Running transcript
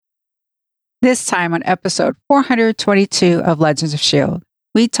This time on episode 422 of Legends of S.H.I.E.L.D.,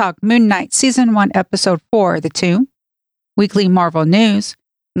 we talk Moon Knight Season 1, Episode 4, The Tomb, weekly Marvel news,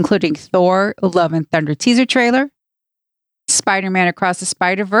 including Thor, Love and Thunder teaser trailer, Spider-Man Across the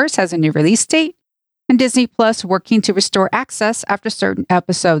Spider-Verse has a new release date, and Disney Plus working to restore access after certain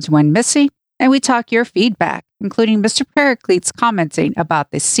episodes went missing, and we talk your feedback, including Mr. Pericles commenting about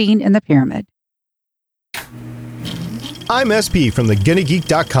the scene in the pyramid. I'm SP from the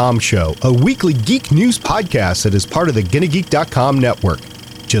GonnaGeek.com show, a weekly geek news podcast that is part of the GonnaGeek.com network.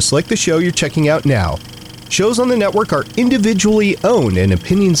 Just like the show you're checking out now. Shows on the network are individually owned and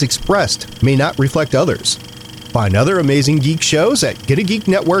opinions expressed may not reflect others. Find other amazing geek shows at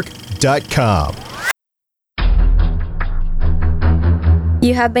GonnaGeekNetwork.com.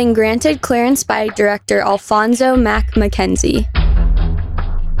 You have been granted clearance by Director Alfonso Mack Mackenzie.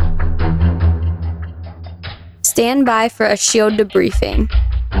 Stand by for a S.H.I.E.L.D. debriefing.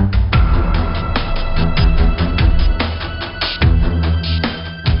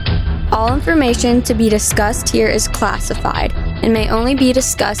 All information to be discussed here is classified and may only be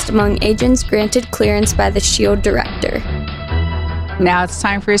discussed among agents granted clearance by the S.H.I.E.L.D. Director. Now it's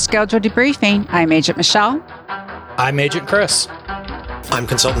time for your scheduled debriefing. I'm Agent Michelle. I'm Agent Chris. I'm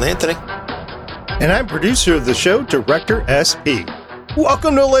Consultant Anthony. And I'm producer of the show, Director SP.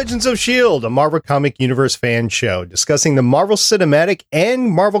 Welcome to Legends of S.H.I.E.L.D., a Marvel Comic Universe fan show discussing the Marvel Cinematic and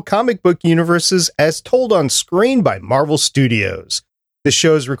Marvel comic book universes as told on screen by Marvel Studios. This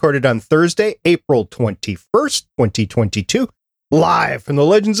show is recorded on Thursday, April 21st, 2022, live from the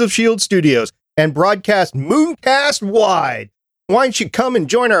Legends of S.H.I.E.L.D. studios and broadcast Mooncast wide. Why don't you come and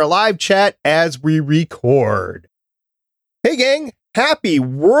join our live chat as we record? Hey gang, happy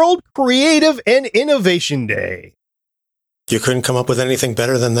World Creative and Innovation Day. You couldn't come up with anything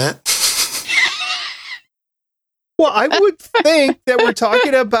better than that? Well, I would think that we're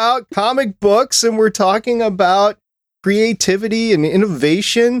talking about comic books and we're talking about creativity and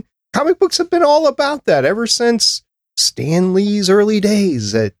innovation. Comic books have been all about that ever since Stan Lee's early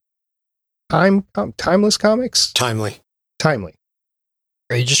days at Timeless Comics. Timely.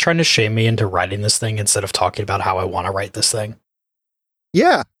 Are you just trying to shame me into writing this thing instead of talking about how I want to write this thing?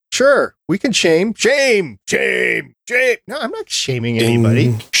 Yeah, sure. We can shame. No, I'm not shaming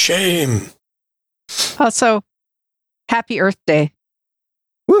anybody. Shame. Also, happy Earth Day.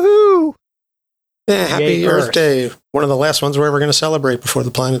 Woohoo! Yeah, happy Yay, Earth Day. One of the last ones we're ever going to celebrate before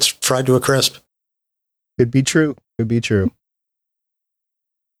the planet's fried to a crisp. Could be true.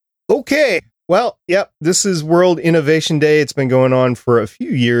 Okay. Well, yep, this is World Innovation Day. It's been going on for a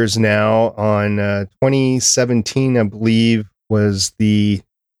few years now. On 2017, I believe, was the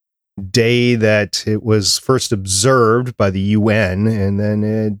day that it was first observed by the UN, and then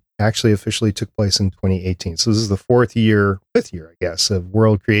it actually officially took place in 2018. So this is the fifth year, I guess, of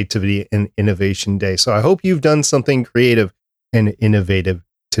World Creativity and Innovation Day. So I hope you've done something creative and innovative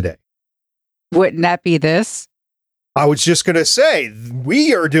today. Wouldn't that be this? I was just going to say,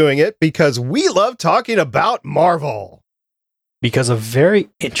 we are doing it because we love talking about Marvel. Because of very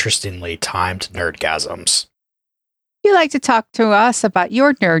interestingly timed nerdgasms. If you'd like to talk to us about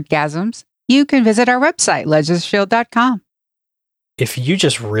your nerdgasms, you can visit our website, legendshield.com. If you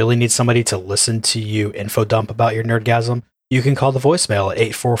just really need somebody to listen to you info dump about your nerdgasm, you can call the voicemail at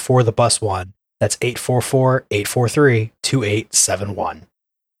 844-THE-BUS-1. That's 844-843-2871.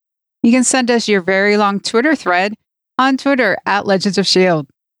 You can send us your very long Twitter thread on Twitter at Legends of S.H.I.E.L.D.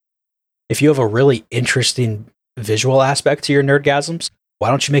 If you have a really interesting visual aspect to your nerdgasms, why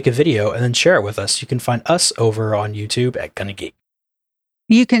don't you make a video and then share it with us? You can find us over on YouTube at GonnaGeek.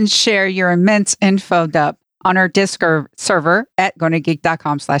 You can share your immense info dump on our Discord server at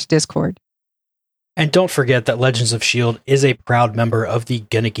GonnaGeek.com/Discord. And don't forget that Legends of S.H.I.E.L.D. is a proud member of the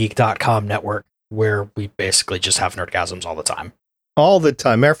GonnaGeek.com network, where we basically just have nerdgasms all the time. All the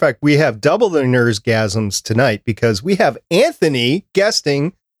time. Matter of fact, we have double the nerdgasms tonight because we have Anthony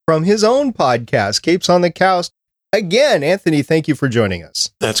guesting from his own podcast, Capes on the Couch. Again, Anthony, thank you for joining us.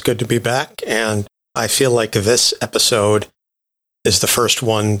 That's good to be back. And I feel like this episode is the first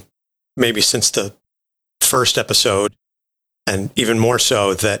one, maybe since the first episode, and even more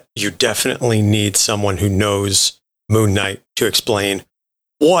so that you definitely need someone who knows Moon Knight to explain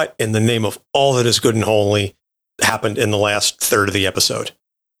what in the name of all that is good and holy happened in the last third of the episode.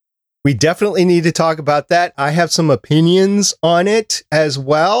 We definitely need to talk about that. I have some opinions on it as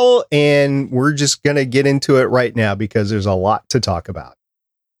well, and we're just going to get into it right now because there's a lot to talk about.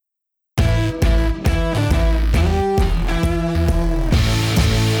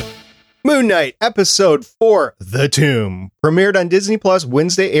 Moon Knight, Episode 4, The Tomb, premiered on Disney Plus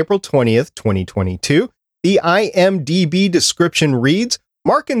Wednesday, April 20th, 2022. The IMDb description reads,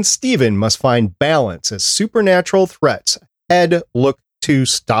 Mark and Steven must find balance as supernatural threats ahead look to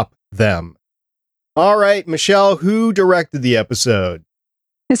stop them. All right, Michelle, who directed the episode?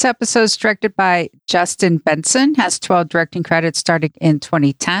 This episode is directed by Justin Benson, has 12 directing credits starting in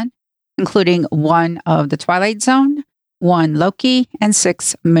 2010, including 1 of The Twilight Zone, 1 Loki, and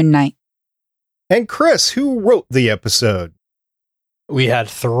 6 Moon Knight. And Chris, who wrote the episode? We had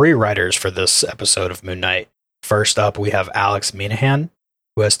 3 writers for this episode of Moon Knight. First up, we have Alex Minahan,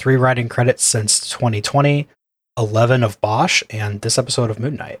 who has 3 writing credits since 2020, 11 of Bosch, and this episode of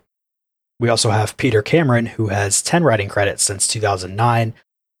Moon Knight. We also have Peter Cameron, who has 10 writing credits since 2009,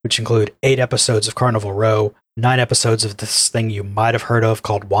 which include 8 episodes of Carnival Row, 9 episodes of this thing you might have heard of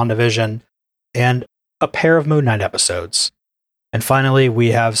called WandaVision, and a pair of Moon Knight episodes. And finally,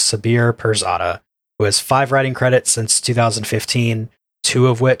 we have Sabir Perzada, who has 5 writing credits since 2015, 2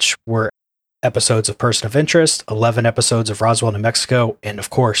 of which were episodes of Person of Interest, 11 episodes of Roswell, New Mexico, and of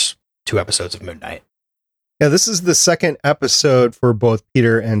course, 2 episodes of Moon Knight. Yeah, this is the second episode for both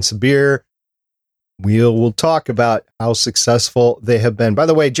Peter and Sabir. We'll talk about how successful they have been. By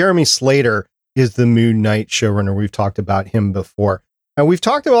the way, Jeremy Slater is the Moon Knight showrunner. We've talked about him before. And we've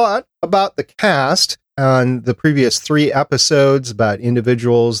talked a lot about the cast on the previous 3 episodes, about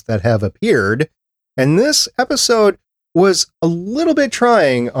individuals that have appeared. And this episode was a little bit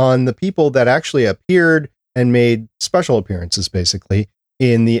trying on the people that actually appeared and made special appearances, basically,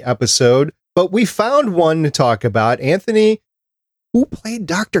 in the episode. But we found one to talk about. Anthony, who played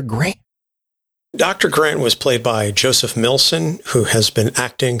Dr. Grant? Dr. Grant was played by Joseph Milson, who has been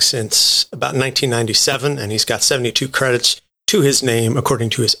acting since about 1997, and he's got 72 credits to his name, according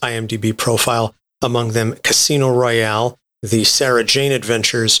to his IMDb profile, among them Casino Royale, the Sarah Jane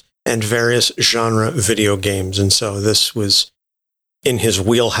Adventures, and various genre video games. And so this was in his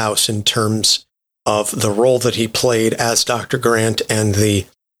wheelhouse in terms of the role that he played as Dr. Grant and the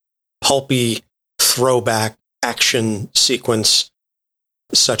pulpy throwback action sequence,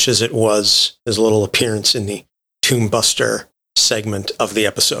 such as it was his little appearance in the Tomb Buster segment of the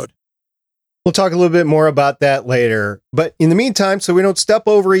episode. We'll talk a little bit more about that later. But in the meantime, so we don't step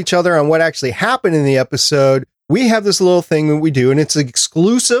over each other on what actually happened in the episode, we have this little thing that we do, and it's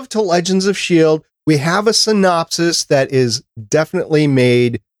exclusive to Legends of S.H.I.E.L.D. We have a synopsis that is definitely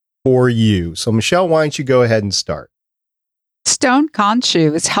made for you. So, Michelle, why don't you go ahead and start? Stone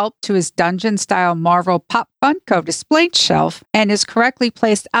Khonshu is helped to his dungeon-style Marvel Pop Funko display shelf and is correctly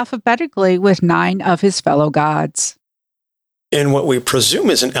placed alphabetically with 9 of his fellow gods. In what we presume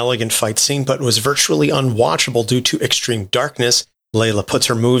is an elegant fight scene, but was virtually unwatchable due to extreme darkness, Layla puts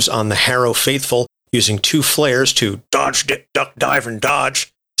her moves on the Harrow faithful, using 2 flares to dodge, dip, duck, dive, and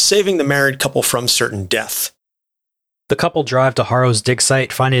dodge, saving the married couple from certain death. The couple drive to Harrow's dig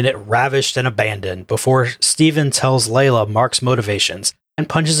site, finding it ravished and abandoned, before Steven tells Layla Mark's motivations and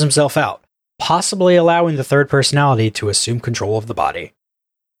punches himself out, possibly allowing the third personality to assume control of the body.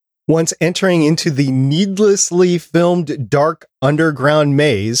 Once entering into the needlessly filmed dark underground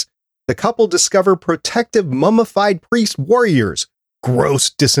maze, the couple discover protective mummified priest warriors, gross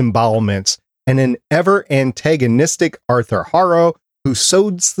disembowelments, and an ever-antagonistic Arthur Harrow who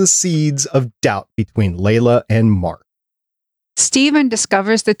sows the seeds of doubt between Layla and Mark. Stephen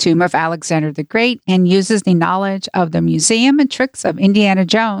discovers the tomb of Alexander the Great and uses the knowledge of the museum and tricks of Indiana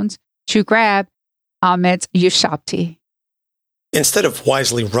Jones to grab Ahmet Ushabti. Instead of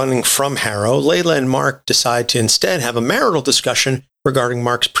wisely running from Harrow, Layla and Mark decide to instead have a marital discussion regarding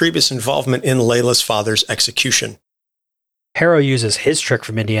Mark's previous involvement in Layla's father's execution. Harrow uses his trick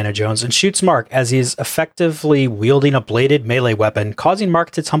from Indiana Jones and shoots Mark as he is effectively wielding a bladed melee weapon, causing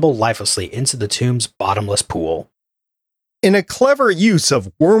Mark to tumble lifelessly into the tomb's bottomless pool. In a clever use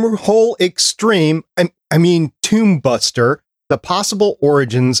of Wormhole Extreme, Tomb Buster, the possible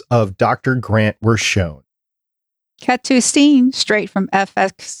origins of Dr. Grant were shown. Cut to a scene straight from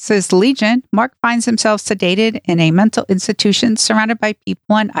FX's Legion. Mark finds himself sedated in a mental institution surrounded by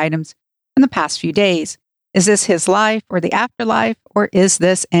people and items from the past few days. Is this his life or the afterlife, or is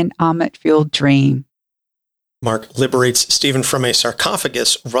this an Ahmet-fueled dream? Mark liberates Stephen from a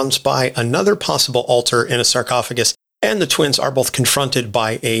sarcophagus, runs by another possible altar in a sarcophagus, and the twins are both confronted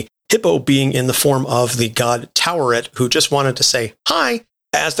by a hippo being in the form of the god Toweret, who just wanted to say hi,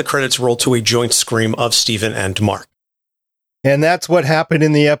 as the credits roll to a joint scream of Stephen and Mark. And that's what happened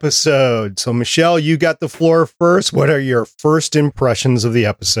in the episode. So, Michelle, you got the floor first. What are your first impressions of the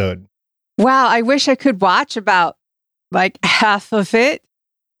episode? Wow, I wish I could watch about half of it.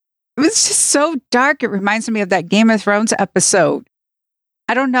 It was just so dark. It reminds me of that Game of Thrones episode.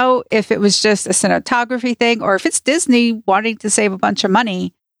 I don't know if it was just a cinematography thing or if it's Disney wanting to save a bunch of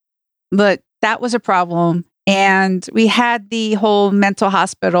money, but that was a problem. And we had the whole mental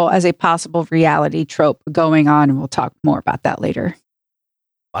hospital as a possible reality trope going on, and we'll talk more about that later.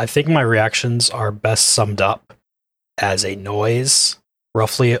 I think my reactions are best summed up as a noise,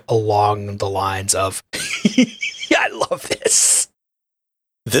 roughly along the lines of, I love this.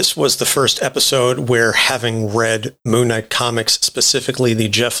 This was the first episode where, having read Moon Knight comics, specifically the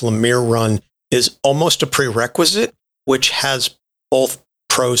Jeff Lemire run, is almost a prerequisite, which has both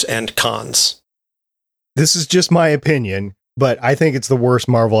pros and cons. This is just my opinion, but I think it's the worst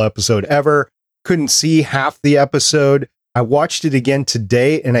Marvel episode ever. Couldn't see half the episode. I watched it again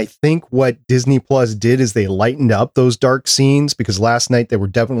today, and I think what Disney Plus did is they lightened up those dark scenes, because last night they were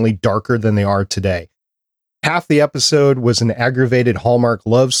definitely darker than they are today. Half the episode was an aggravated Hallmark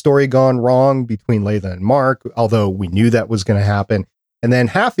love story gone wrong between Layla and Mark, although we knew that was going to happen. And then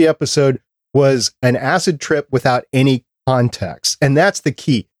half the episode was an acid trip without any context. And that's the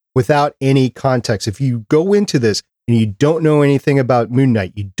key, without any context. If you go into this and you don't know anything about Moon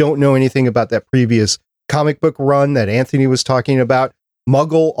Knight, you don't know anything about that previous comic book run that Anthony was talking about,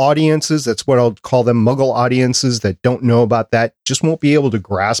 Muggle audiences, that's what I'll call them, Muggle audiences that don't know about that, just won't be able to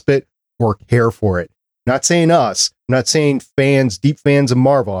grasp it or care for it. Not saying us, I'm not saying fans, deep fans of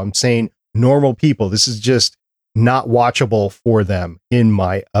Marvel, I'm saying normal people. This is just not watchable for them, in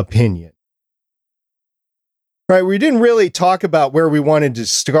my opinion. Right, we didn't really talk about where we wanted to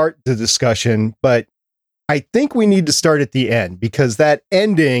start the discussion, but I think we need to start at the end, because that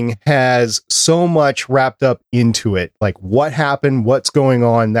ending has so much wrapped up into it, like what happened, what's going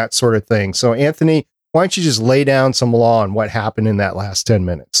on, that sort of thing. So, Anthony, why don't you just lay down some law on what happened in that last 10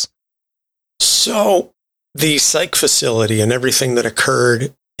 minutes? So, the psych facility and everything that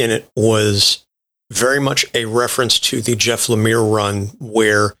occurred in it was very much a reference to the Jeff Lemire run,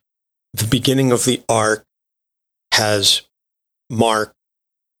 where the beginning of the arc has Mark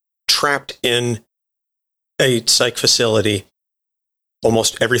trapped in a psych facility.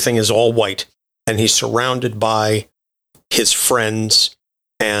 Almost everything is all white, and he's surrounded by his friends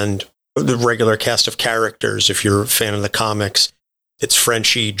and the regular cast of characters. If you're a fan of the comics, it's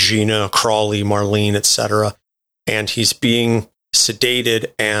Frenchie, Gina, Crawley, Marlene, etc. And he's being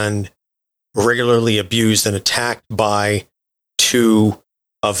sedated and regularly abused and attacked by two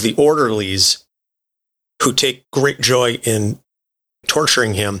of the orderlies, who take great joy in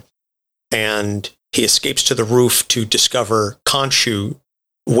torturing him. And he escapes to the roof to discover Khonshu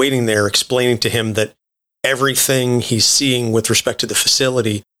waiting there, explaining to him that everything he's seeing with respect to the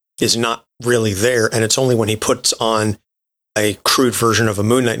facility is not really there. And it's only when he puts on a crude version of a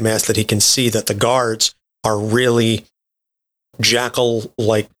Moon Knight mask that he can see that the guards are really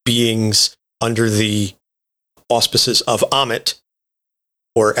jackal-like beings under the auspices of Amit,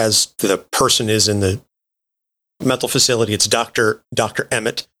 or as the person is in the mental facility, it's Dr.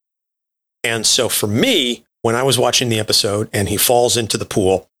 Emmett. And so for me, when I was watching the episode and he falls into the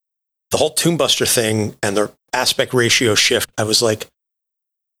pool, the whole Tombbuster thing and the aspect ratio shift, I was like,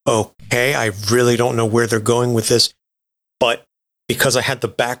 okay, I really don't know where they're going with this. But because I had the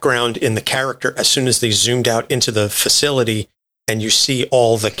background in the character, as soon as they zoomed out into the facility and you see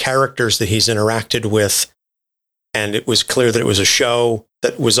all the characters that he's interacted with, and it was clear that it was a show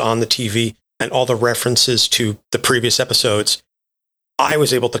that was on the TV and all the references to the previous episodes, I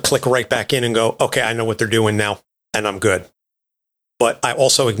was able to click right back in and go, okay, I know what they're doing now, and I'm good. But I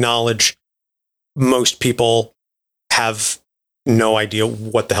also acknowledge most people have no idea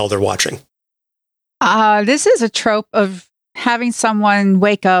what the hell they're watching. This is a trope of having someone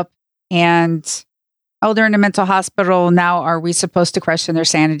wake up and, oh, they're in a mental hospital. Now, are we supposed to question their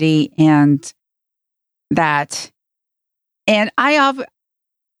sanity and that? And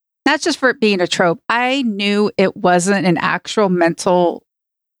not just for it being a trope, I knew it wasn't an actual mental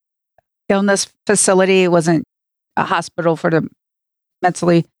illness facility. It wasn't a hospital for the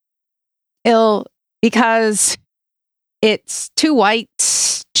mentally ill, because it's too white,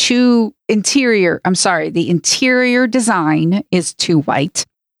 too interior. I'm sorry, the interior design is too white.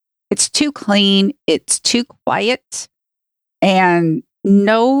 It's too clean. It's too quiet. And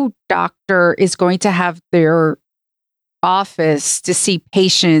no doctor is going to have their office to see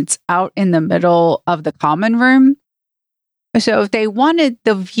patients out in the middle of the common room. So if they wanted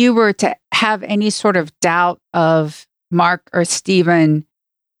the viewer to have any sort of doubt of Mark or Steven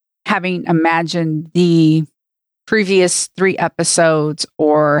having imagined the previous 3 episodes,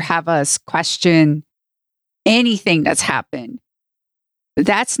 or have us question anything that's happened,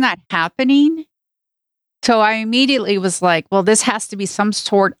 that's not happening. So I immediately was like, well, this has to be some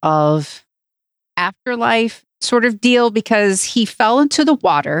sort of afterlife sort of deal, because he fell into the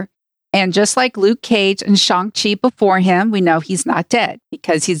water. And just like Luke Cage and Shang-Chi before him, we know he's not dead,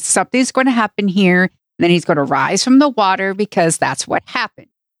 because something's going to happen here. And then he's going to rise from the water because that's what happened.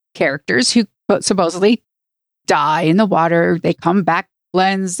 Characters who supposedly die in the water, they come back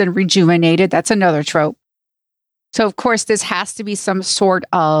cleansed and rejuvenated. That's another trope. So, of course, this has to be some sort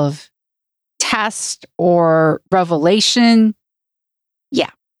of test or revelation.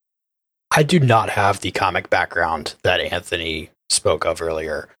 Yeah. I do not have the comic background that Anthony spoke of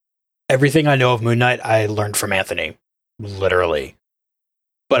earlier. Everything I know of Moon Knight, I learned from Anthony, literally.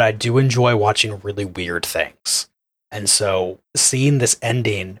 But I do enjoy watching really weird things. And so seeing this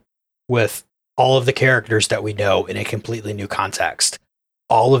ending with all of the characters that we know in a completely new context,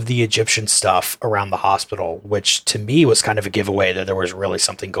 all of the Egyptian stuff around the hospital, which to me was kind of a giveaway that there was really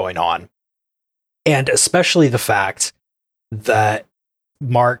something going on. And especially the fact that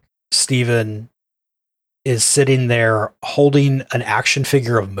Mark Steven is sitting there holding an action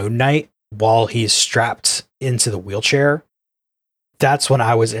figure of Moon Knight while he's strapped into the wheelchair. That's when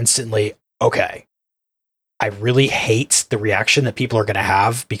I was instantly, okay, I really hate the reaction that people are going to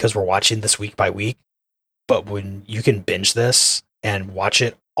have because we're watching this week by week. But when you can binge this and watch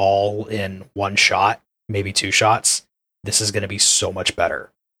it all in one shot, maybe two shots, this is going to be so much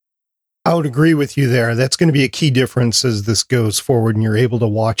better. I would agree with you there. That's going to be a key difference as this goes forward and you're able to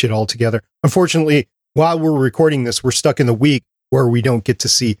watch it all together. Unfortunately, while we're recording this, we're stuck in the week where we don't get to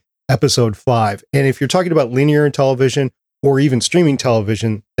see episode 5. And if you're talking about linear television or even streaming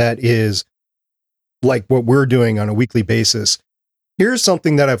television, that is like what we're doing on a weekly basis. Here's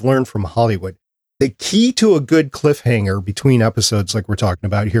something that I've learned from Hollywood. The key to a good cliffhanger between episodes like we're talking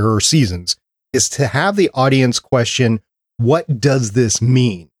about here or seasons is to have the audience question, what does this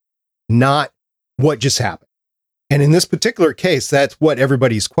mean? Not what just happened. And in this particular case, that's what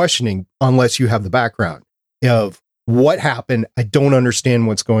everybody's questioning, unless you have the background of what happened. I don't understand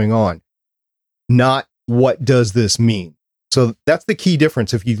what's going on. Not what does this mean? So that's the key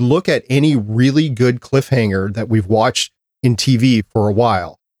difference. If you look at any really good cliffhanger that we've watched in TV for a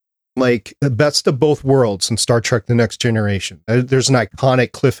while, like Best of Both Worlds and Star Trek The Next Generation, there's an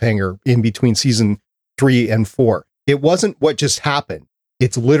iconic cliffhanger in between season 3 and 4. It wasn't what just happened.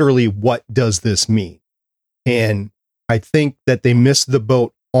 It's literally, what does this mean? And I think that they missed the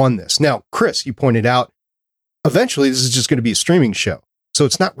boat on this. Now, Chris, you pointed out, eventually this is just going to be a streaming show. So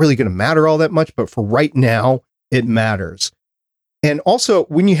it's not really going to matter all that much, but for right now, it matters. And also,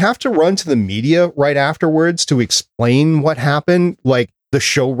 when you have to run to the media right afterwards to explain what happened, like the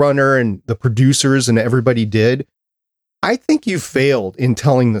showrunner and the producers and everybody did, I think you failed in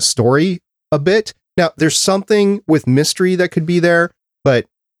telling the story a bit. Now, there's something with mystery that could be there, but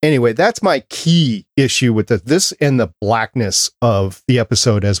anyway, that's my key issue with this and the blackness of the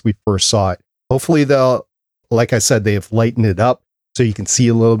episode as we first saw it. Hopefully they'll, like I said, they have lightened it up so you can see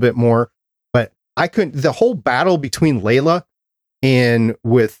a little bit more. But the whole battle between Layla and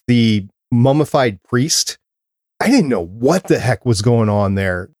with the mummified priest, I didn't know what the heck was going on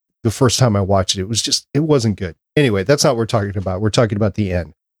there the first time I watched it. It wasn't good. Anyway, that's not what we're talking about. We're talking about the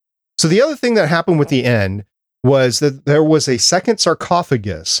end. So the other thing that happened with the end was that there was a second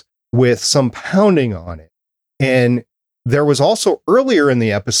sarcophagus with some pounding on it. And there was also earlier in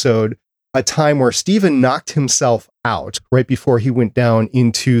the episode a time where Steven knocked himself out right before he went down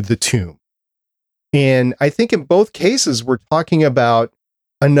into the tomb. And I think in both cases, we're talking about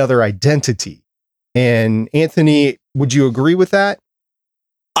another identity. And Anthony, would you agree with that?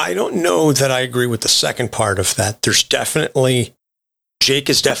 I don't know that I agree with the second part of that. Jake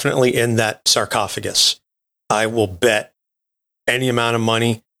is definitely in that sarcophagus. I will bet any amount of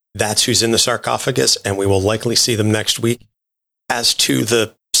money that's who's in the sarcophagus, and we will likely see them next week. As to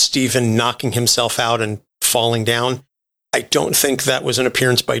the Steven knocking himself out and falling down, I don't think that was an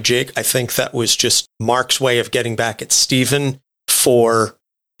appearance by Jake. I think that was just Mark's way of getting back at Steven for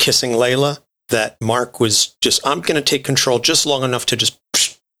kissing Layla, that Mark was just, I'm going to take control just long enough to just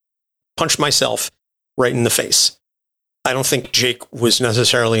punch myself right in the face. I don't think Jake was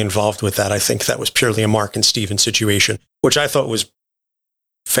necessarily involved with that. I think that was purely a Mark and Steven situation, which I thought was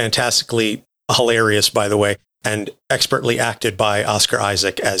fantastically hilarious, by the way, and expertly acted by Oscar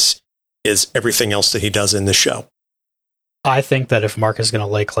Isaac, as is everything else that he does in this show. I think that if Mark is going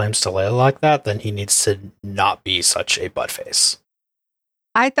to lay claims to Layla like that, then he needs to not be such a buttface.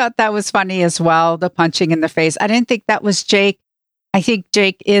 I thought that was funny as well, the punching in the face. I didn't think that was Jake. I think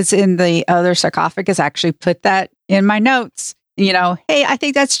Jake is in the other sarcophagus. I actually put that in my notes. Hey, I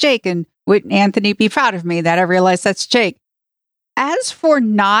think that's Jake. And wouldn't Anthony be proud of me that I realized that's Jake? As for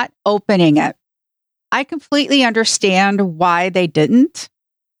not opening it, I completely understand why they didn't.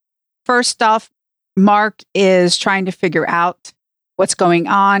 First off, Mark is trying to figure out what's going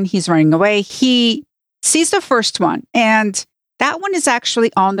on. He's running away. He sees the first one, and that one is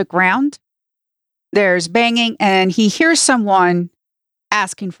actually on the ground. There's banging, and he hears someone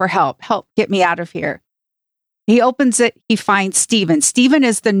asking for help. Help, get me out of here. He opens it. He finds Stephen. Stephen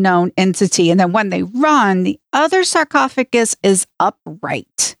is the known entity. And then when they run, the other sarcophagus is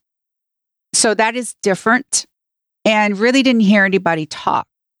upright. So that is different, and really didn't hear anybody talk.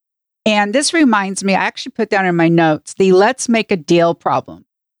 And this reminds me, I actually put down in my notes, the Let's Make a Deal problem,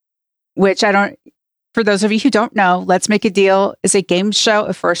 which for those of you who don't know, Let's Make a Deal is a game show.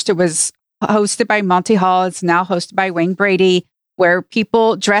 At first, it was hosted by Monty Hall. It's now hosted by Wayne Brady, where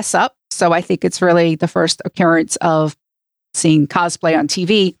people dress up. So I think it's really the first occurrence of seeing cosplay on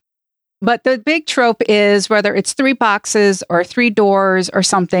TV. But the big trope is whether it's 3 boxes or 3 doors or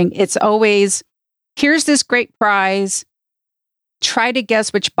something, it's always, here's this great prize. Try to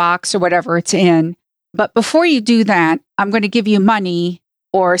guess which box or whatever it's in. But before you do that, I'm going to give you money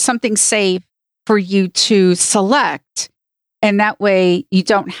or something safe for you to select. And that way you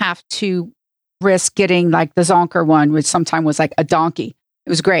don't have to risk getting like the Zonker one, which sometimes was like a donkey. It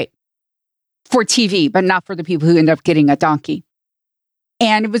was great for TV, but not for the people who end up getting a donkey.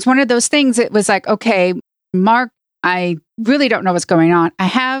 And it was one of those things. It was like, okay, Mark, I really don't know what's going on. I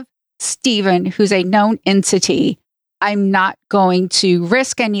have Stephen, who's a known entity. I'm not going to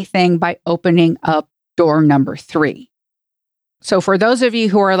risk anything by opening up door number 3. So for those of you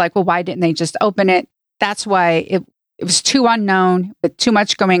who are like, well, why didn't they just open it? That's why it was too unknown, with too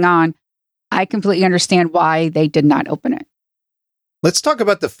much going on. I completely understand why they did not open it. Let's talk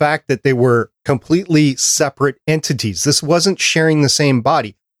about the fact that they were completely separate entities. This wasn't sharing the same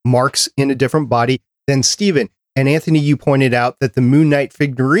body. Mark's in a different body than Stephen. And Anthony, you pointed out that the Moon Knight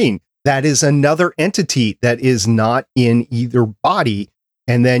figurine, that is another entity that is not in either body.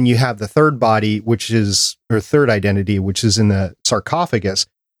 And then you have the third body, third identity, which is in the sarcophagus,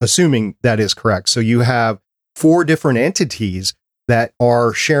 assuming that is correct. So you have 4 different entities that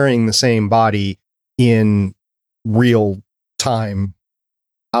are sharing the same body in real time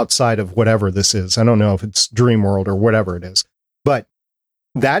outside of whatever this is. I don't know if it's dream world or whatever it is, but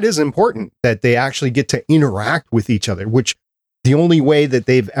that is important that they actually get to interact with each other, which the only way that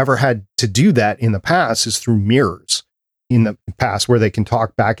they've ever had to do that in the past is through mirrors in the past, where they can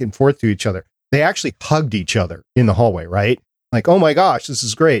talk back and forth to each other. They actually hugged each other in the hallway, right? Like, oh my gosh, this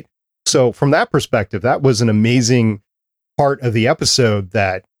is great. So from that perspective, that was an amazing part of the episode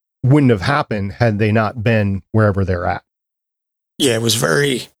that wouldn't have happened had they not been wherever they're at. Yeah, it was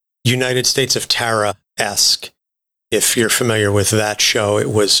very United States of Tara-esque. If you're familiar with that show, it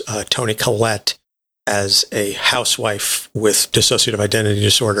was Toni Collette as a housewife with dissociative identity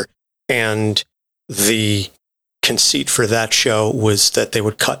disorder. And the conceit for that show was that they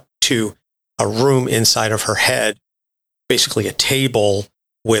would cut to a room inside of her head, basically a table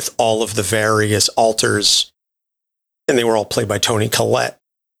with all of the various altars, and they were all played by Toni Collette,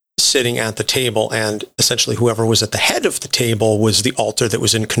 sitting at the table, and essentially whoever was at the head of the table was the altar that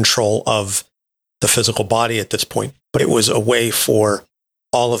was in control of the physical body at this point. But it was a way for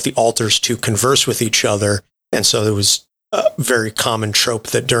all of the altars to converse with each other. And so there was a very common trope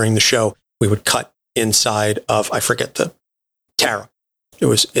that during the show, we would cut inside of, I forget Tara. It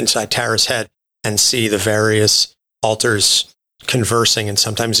was inside Tara's head, and see the various altars conversing. And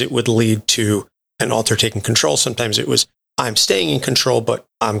sometimes it would lead to an altar taking control. Sometimes it was, I'm staying in control, but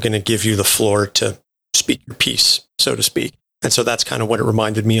I'm going to give you the floor to speak your piece, so to speak. And so that's kind of what it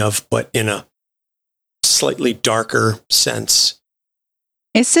reminded me of, but in a slightly darker sense.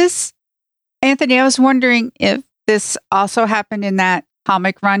 Is this, Anthony, I was wondering if this also happened in that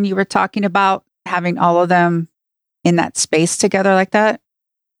comic run you were talking about, having all of them in that space together like that?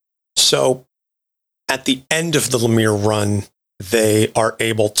 So at the end of the Lemire run, they are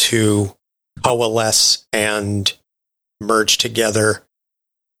able to coalesce and merge together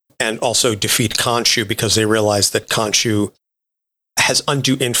and also defeat Khonshu, because they realize that Khonshu has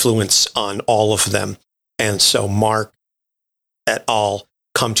undue influence on all of them. And so Mark et al.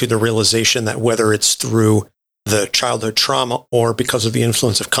 Come to the realization that whether it's through the childhood trauma or because of the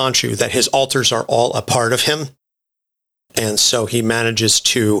influence of Khonshu, that his altars are all a part of him. And so he manages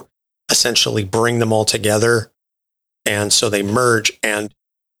to essentially bring them all together. And so they merge, and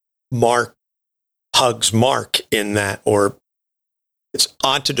Mark hugs Mark in that, or it's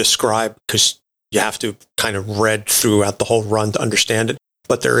odd to describe because you have to kind of read throughout the whole run to understand it.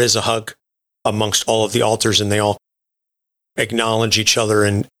 But there is a hug amongst all of the altars, and they all acknowledge each other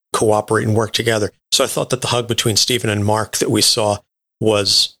and cooperate and work together. So I thought that the hug between Stephen and Mark that we saw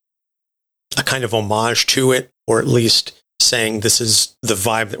was a kind of homage to it, or at least saying this is the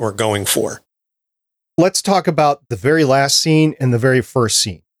vibe that we're going for. Let's talk about the very last scene and the very first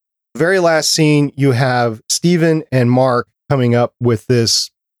scene. The very last scene, you have Stephen and Mark coming up with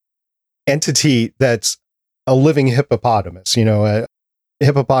this entity that's a living hippopotamus, a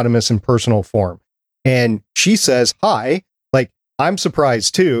hippopotamus in personal form. And she says, hi, like, I'm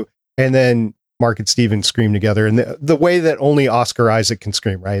surprised too. And then Mark and Steven scream together in the way that only Oscar Isaac can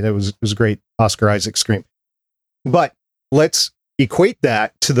scream, right? It was a great Oscar Isaac scream. But let's equate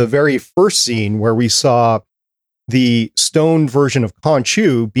that to the very first scene where we saw the stone version of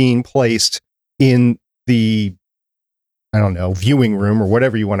Khonshu being placed in the, viewing room or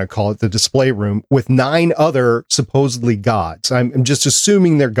whatever you want to call it, the display room, with 9 other supposedly gods. I'm just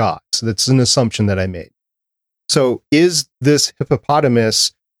assuming they're gods. That's an assumption that I made. So is this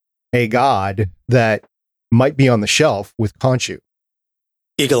hippopotamus a god that might be on the shelf with Khonshu?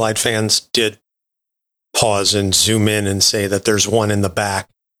 Eagle-eyed fans did pause and zoom in and say that there's one in the back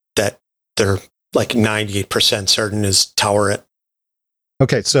that they're like 98% certain is Taweret.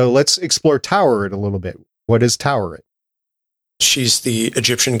 Okay, so let's explore Taweret a little bit. What is Taweret? She's the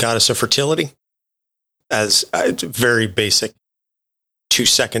Egyptian goddess of fertility. As a very basic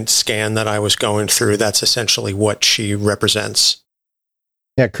 2-second scan that I was going through, that's essentially what she represents.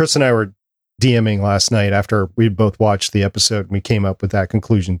 Yeah, Chris and I were DMing last night after we'd both watched the episode, and we came up with that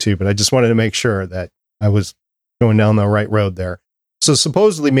conclusion too, but I just wanted to make sure that I was going down the right road there. So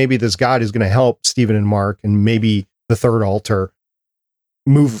supposedly maybe this god is going to help Stephen and Mark and maybe the third altar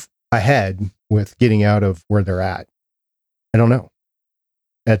move ahead with getting out of where they're at. I don't know.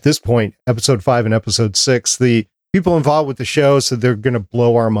 At this point, episode 5 and episode 6, the people involved with the show said they're going to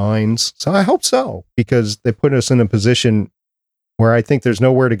blow our minds. So I hope so, because they put us in a position where I think there's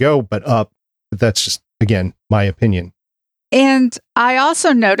nowhere to go but up. But that's just, again, my opinion. And I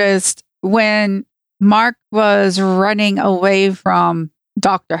also noticed when Mark was running away from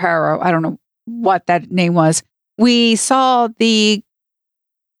Dr. Harrow, I don't know what that name was, we saw the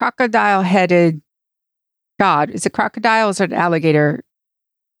crocodile-headed god. Is it crocodile or is it an alligator?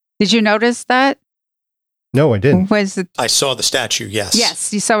 Did you notice that? No, I didn't. I saw the statue, yes.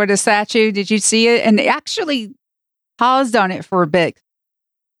 Yes, you saw the statue. Did you see it? And they actually paused on it for a bit.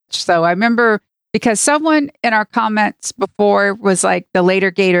 So I remember, because someone in our comments before was like, the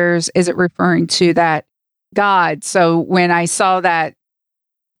later gators, is it referring to that god? So when I saw that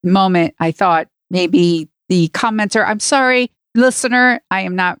moment, I thought maybe the commenter, I'm sorry, listener, I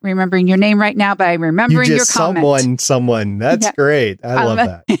am not remembering your name right now, but I'm remembering your comment. Someone. That's great. I love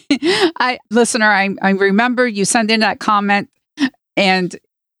that. Listener, I remember you sent in that comment, and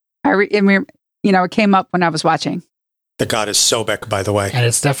it came up when I was watching. The god is Sobek, by the way. And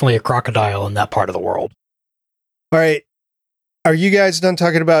it's definitely a crocodile in that part of the world. All right. Are you guys done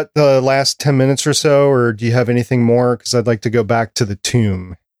talking about the last 10 minutes or so, or do you have anything more? Because I'd like to go back to the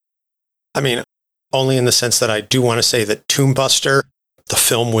tomb. I mean, only in the sense that I do want to say that Tomb Buster, the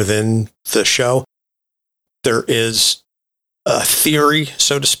film within the show, there is a theory,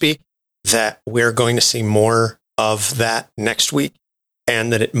 so to speak, that we're going to see more of that next week,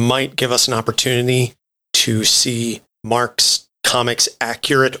 and that it might give us an opportunity to see Mark's comics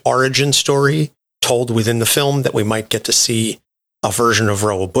accurate origin story told within the film, that we might get to see a version of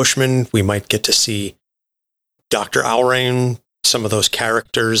Roa Bushman. We might get to see Dr. Alrain, some of those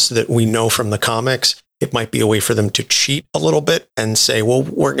characters that we know from the comics. It might be a way for them to cheat a little bit and say, well,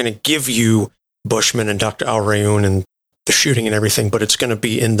 we're going to give you Bushman and Dr. Alraun and the shooting and everything, but it's going to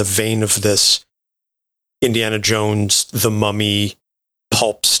be in the vein of this Indiana Jones, The Mummy,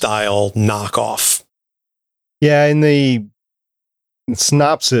 pulp style knockoff. Yeah, in the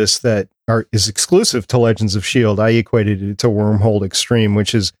synopsis that is exclusive to Legends of S.H.I.E.L.D., I equated it to Wormhole Extreme,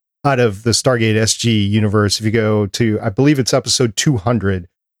 which is out of the Stargate SG universe. If you go to, I believe it's episode 200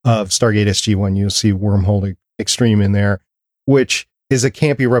 of Stargate SG-1, you'll see Wormhole Extreme in there, which is a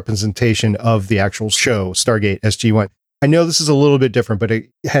campy representation of the actual show, Stargate SG-1. I know this is a little bit different, but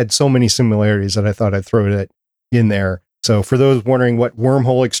it had so many similarities that I thought I'd throw it in there. So for those wondering what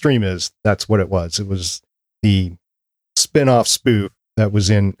Wormhole Extreme is, that's what it was. It was the spin-off spoof that was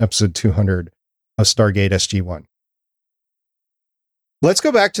in episode 200 of Stargate SG-1. Let's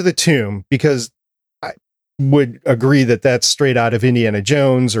go back to the tomb, because I would agree that that's straight out of Indiana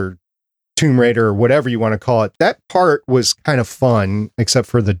Jones or Tomb Raider or whatever you want to call it. That part was kind of fun, except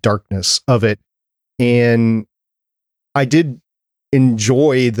for the darkness of it. And I did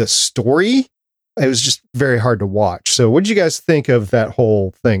enjoy the story. It was just very hard to watch. So what did you guys think of that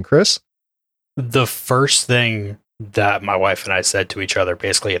whole thing, Chris? The first thing that my wife and I said to each other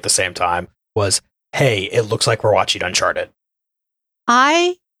basically at the same time was, hey, it looks like we're watching Uncharted.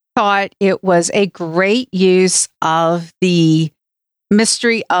 I thought it was a great use of the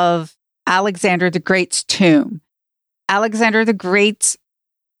mystery of Alexander the Great's tomb. Alexander the Great's,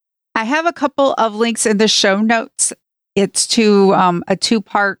 I have a couple of links in the show notes. It's to a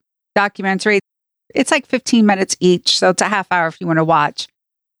 2-part documentary. It's like 15 minutes each, so it's a half hour if you want to watch.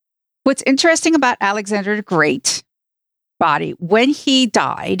 What's interesting about Alexander the Great body, when he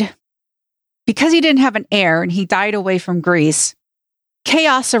died, because he didn't have an heir and he died away from Greece,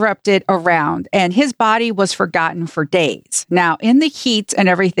 chaos erupted around and his body was forgotten for days. Now, in the heat and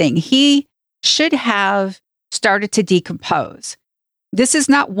everything, he should have started to decompose. This is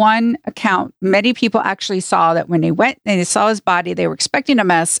not one account. Many people actually saw that when they went and they saw his body, they were expecting a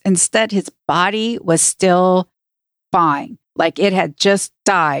mess. Instead, his body was still fine. Like it had just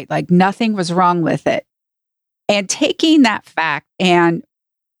died. Like nothing was wrong with it. And taking that fact and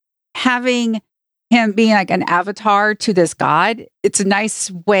having him being like an avatar to this god, it's a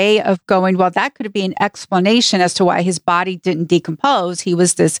nice way of going, well, that could be an explanation as to why his body didn't decompose. He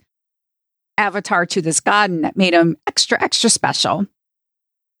was this avatar to this god, and that made him extra, extra special.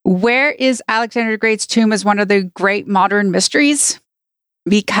 Where is Alexander the Great's tomb is one of the great modern mysteries,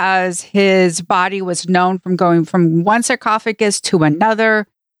 because his body was known from going from one sarcophagus to another.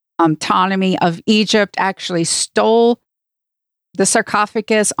 Ptolemy of Egypt actually stole the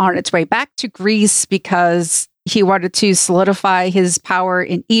sarcophagus on its way back to Greece because he wanted to solidify his power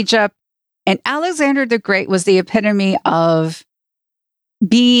in Egypt. And Alexander the Great was the epitome of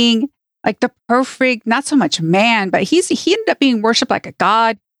being like the perfect, not so much man, but he ended up being worshipped like a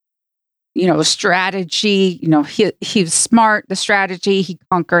god. You know, strategy, he was smart, the strategy, he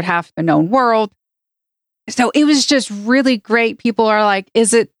conquered half the known world. So it was just really great. People are like,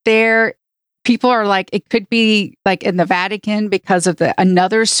 is it there? People are like, it could be like in the Vatican because of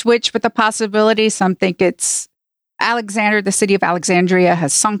another switch with the possibility. Some think it's Alexander, the city of Alexandria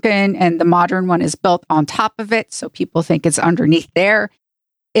has sunken and the modern one is built on top of it. So people think it's underneath there.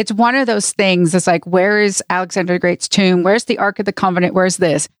 It's one of those things. It's like, where is Alexander the Great's tomb? Where's the Ark of the Covenant? Where's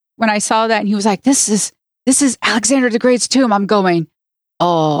this? When I saw that and he was like, this is Alexander the Great's tomb, I'm going,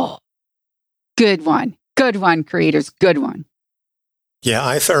 oh, good one, creators, good one. Yeah,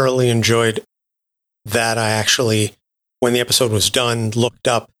 I thoroughly enjoyed that. I actually, when the episode was done, looked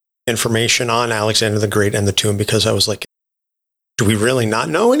up information on Alexander the Great and the tomb, because I was like, do we really not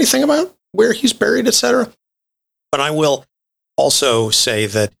know anything about where he's buried, etc.? But I will also say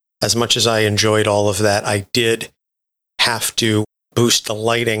that as much as I enjoyed all of that, I did have to boost the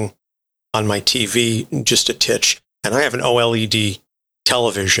lighting on my TV just a titch. And I have an OLED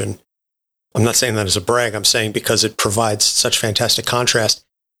television. I'm not saying that as a brag. I'm saying because it provides such fantastic contrast.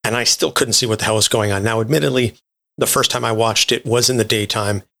 And I still couldn't see what the hell was going on. Now, admittedly, the first time I watched it was in the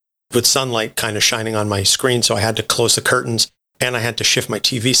daytime with sunlight kind of shining on my screen. So I had to close the curtains and I had to shift my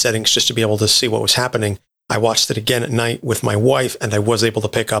TV settings just to be able to see what was happening. I watched it again at night with my wife and I was able to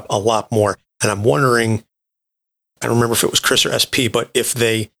pick up a lot more. And I'm wondering, I don't remember if it was Chris or SP, but if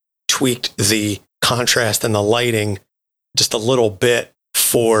they tweaked the contrast and the lighting just a little bit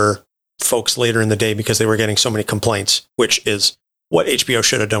for folks later in the day because they were getting so many complaints, which is what HBO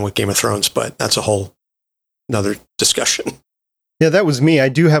should have done with Game of Thrones, but that's a whole another discussion. Yeah, that was me. I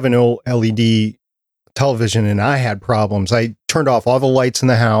do have an old LED television and I had problems. I turned off all the lights in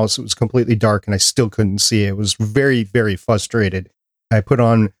the house. It was completely dark and I still couldn't see it. It was very, very frustrated. I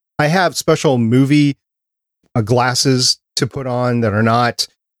have special movie glasses to put on that are not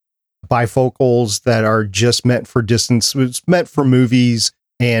bifocals, that are just meant for distance. It's meant for movies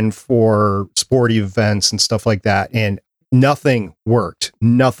and for sporty events and stuff like that. And nothing worked.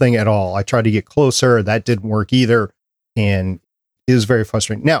 Nothing at all. I tried to get closer. That didn't work either. And it was very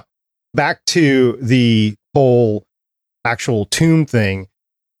frustrating. Now, back to the whole actual tomb thing.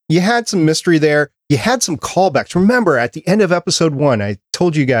 You had some mystery there. You had some callbacks. Remember, at the end of episode 1, I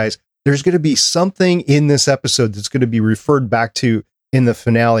told you guys, there's going to be something in this episode that's going to be referred back to in the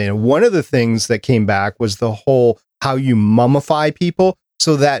finale. And one of the things that came back was the whole how you mummify people.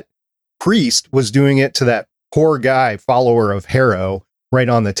 So that priest was doing it to that poor guy, follower of Harrow, right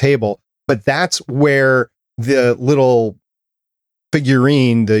on the table. But that's where the little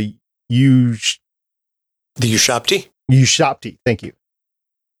figurine, the Ushapti? Ushapti, thank you.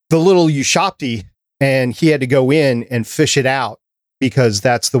 The little Ushapti, and he had to go in and fish it out, because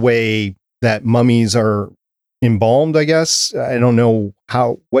that's the way that mummies are embalmed, I guess. I don't know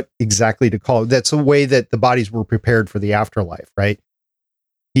what exactly to call it. That's the way that the bodies were prepared for the afterlife, right?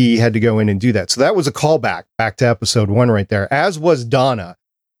 He had to go in and do that. So that was a callback back to episode 1 right there, as was Donna.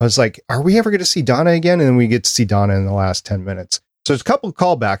 I was like, are we ever going to see Donna again? And then we get to see Donna in the last 10 minutes. So there's a couple of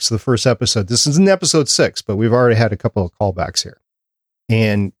callbacks to the first episode. This is in episode 6, but we've already had a couple of callbacks here.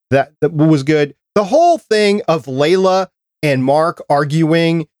 And that was good. The whole thing of Layla and Mark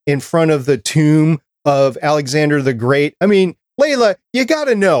arguing in front of the tomb of Alexander the Great. I mean, Layla, you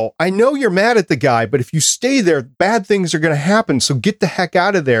gotta know. I know you're mad at the guy, but if you stay there, bad things are gonna happen. So get the heck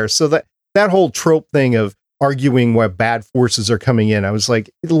out of there. So that whole trope thing of arguing why bad forces are coming in, I was like,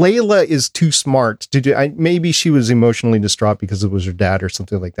 Layla is too smart to do. Maybe she was emotionally distraught because it was her dad or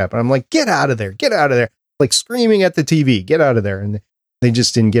something like that. But I'm like, get out of there, get out of there, like screaming at the TV, get out of there. And they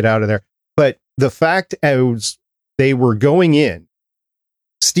just didn't get out of there. But the fact as they were going in,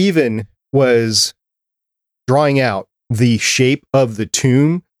 Stephen was drawing out the shape of the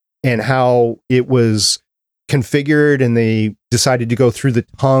tomb and how it was configured, and they decided to go through the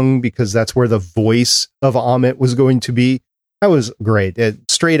tongue because that's where the voice of Amit was going to be. That was great.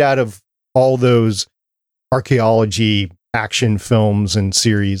 Straight out of all those archaeology action films and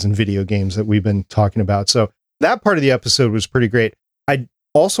series and video games that we've been talking about. So that part of the episode was pretty great. I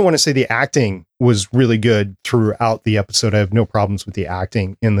also want to say the acting was really good throughout the episode. I have no problems with the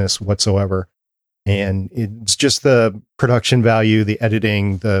acting in this whatsoever. And it's just the production value, the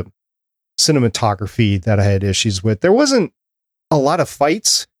editing, the cinematography that I had issues with. There wasn't a lot of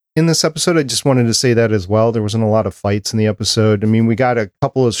fights in this episode. I just wanted to say that as well. There wasn't a lot of fights in the episode. I mean, we got a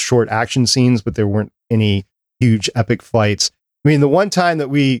couple of short action scenes, but there weren't any huge epic fights. I mean, the one time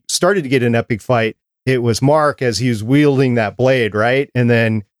that we started to get an epic fight, it was Mark as he was wielding that blade, right? And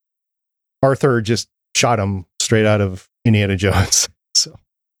then Arthur just shot him straight out of Indiana Jones. So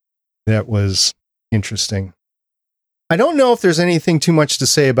that was interesting. I don't know if there's anything too much to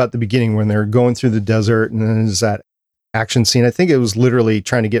say about the beginning when they're going through the desert and then there's that action scene. I think it was literally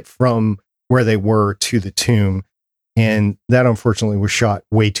trying to get from where they were to the tomb. And that unfortunately was shot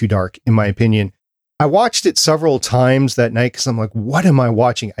way too dark, in my opinion. I watched it several times that night because I'm like, what am I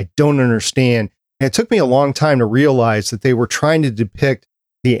watching? I don't understand. And it took me a long time to realize that they were trying to depict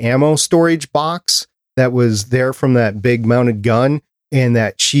the ammo storage box that was there from that big mounted gun, and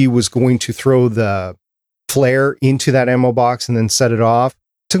that she was going to throw the flare into that ammo box and then set it off.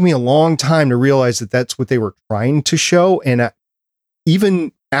 It took me a long time to realize that that's what they were trying to show. And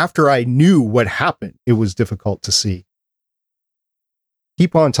even after I knew what happened, it was difficult to see.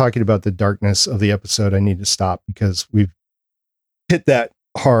 Keep on talking about the darkness of the episode. I need to stop because we've hit that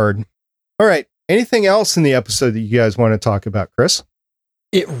hard. All right. Anything else in the episode that you guys want to talk about, Chris?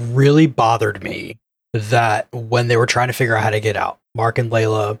 It really bothered me that when they were trying to figure out how to get out, Mark and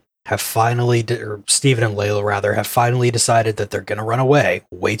Layla have finally, or Stephen and Layla rather, have finally decided that they're going to run away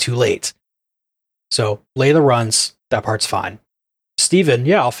way too late. So Layla runs. That part's fine. Stephen,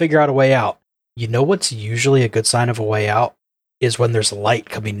 yeah, I'll figure out a way out. You know what's usually a good sign of a way out? Is when there's light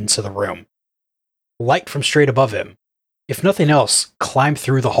coming into the room. Light from straight above him. If nothing else, climb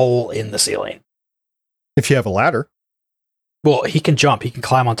through the hole in the ceiling. If you have a ladder. Well, he can jump. He can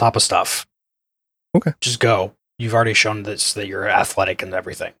climb on top of stuff. Okay. Just go. You've already shown this, that you're athletic and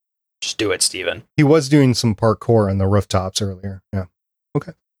everything. Just do it, Steven. He was doing some parkour on the rooftops earlier. Yeah.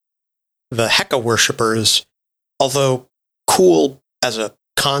 Okay. The Heka worshippers, although cool as a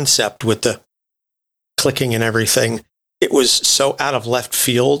concept with the clicking and everything, it was so out of left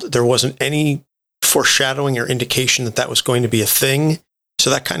field. There wasn't any foreshadowing or indication that that was going to be a thing. So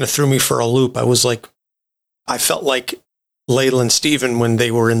that kind of threw me for a loop. I felt like Layla and Stephen, when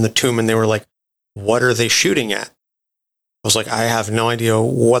they were in the tomb and they were like, what are they shooting at? I was like, I have no idea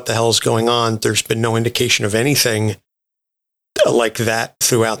what the hell is going on. There's been no indication of anything like that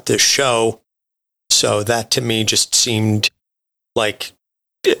throughout this show. So that to me just seemed like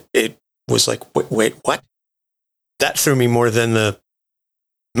it was like, wait, what? That threw me more than the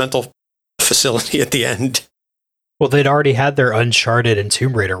mental facility at the end. Well, they'd already had their Uncharted and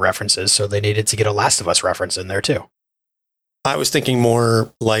Tomb Raider references, so they needed to get a Last of Us reference in there too. I was thinking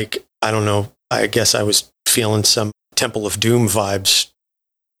more like, I don't know, I guess I was feeling some Temple of Doom vibes.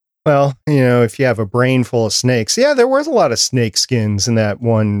 Well, if you have a brain full of snakes, yeah, there was a lot of snake skins in that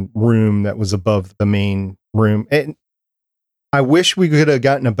one room that was above the main room. And I wish we could have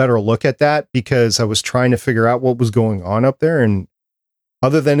gotten a better look at that because I was trying to figure out what was going on up there. And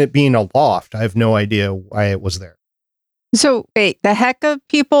other than it being a loft, I have no idea why it was there. So wait, the Heka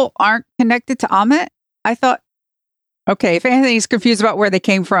people aren't connected to Amit? I thought, okay, if anything's confused about where they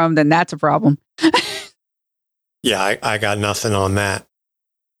came from, then that's a problem. Yeah, I got nothing on that.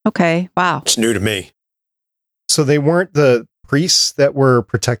 Okay, wow. It's new to me. So they weren't the priests that were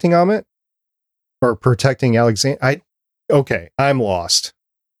protecting Amit? Or protecting Alexander? Okay, I'm lost.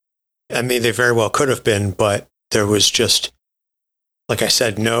 I mean, they very well could have been, but there was just, like I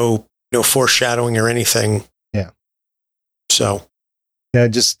said, no foreshadowing or anything. Yeah. So. Yeah,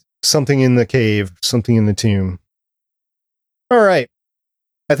 just something in the cave, something in the tomb. All right.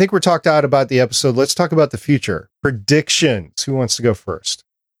 I think we're talked out about the episode. Let's talk about the future. Predictions. Who wants to go first?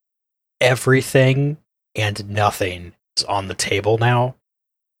 Everything and nothing on the table now.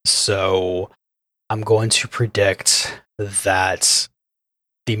 So I'm going to predict that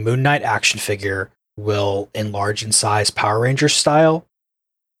the Moon Knight action figure will enlarge in size Power Rangers style,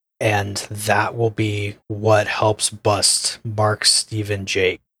 and that will be what helps bust Mark, Steven,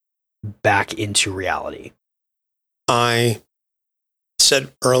 Jake back into reality. I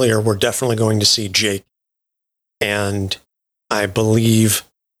said earlier we're definitely going to see Jake, and I believe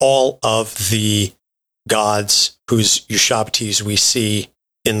all of the gods whose Ushabtis we see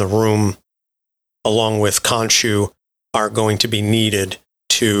in the room, along with Khonshu, are going to be needed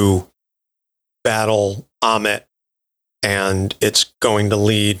to battle Ammit, and it's going to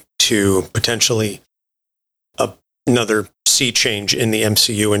lead to potentially another sea change in the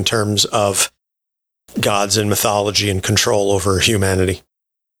MCU in terms of gods and mythology and control over humanity.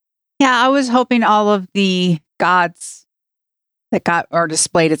 Yeah, I was hoping all of the gods that are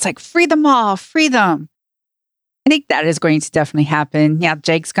displayed, it's like, free them all, free them. I think that is going to definitely happen. Yeah,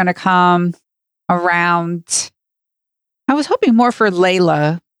 Jake's going to come around. I was hoping more for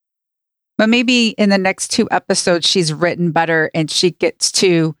Layla, but maybe in the next 2 episodes, she's written better and she gets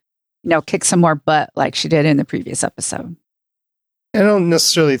to, kick some more butt like she did in the previous episode. I don't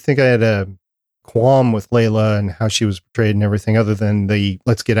necessarily think I had a qualm with Layla and how she was portrayed and everything, other than the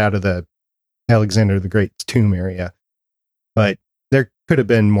let's get out of the Alexander the Great's tomb area. But there could have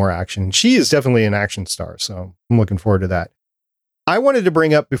been more action. She is definitely an action star, so I'm looking forward to that. I wanted to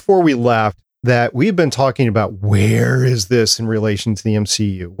bring up before we left that we've been talking about where is this in relation to the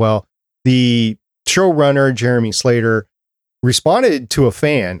MCU. Well, the showrunner, Jeremy Slater, responded to a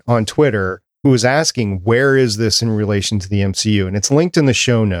fan on Twitter who was asking, where is this in relation to the MCU? And it's linked in the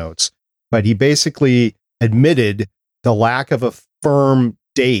show notes. But he basically admitted the lack of a firm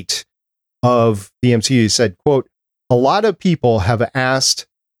date of the MCU. He said, quote, a lot of people have asked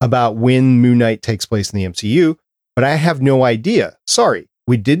about when Moon Knight takes place in the MCU, but I have no idea. Sorry,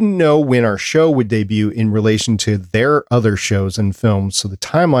 we didn't know when our show would debut in relation to their other shows and films, so the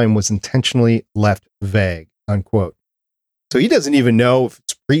timeline was intentionally left vague, unquote. So he doesn't even know if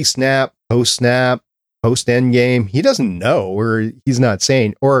it's pre-snap, post-snap, post-endgame. He doesn't know, or he's not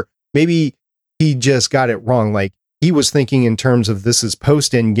saying, or maybe he just got it wrong. Like he was thinking in terms of this is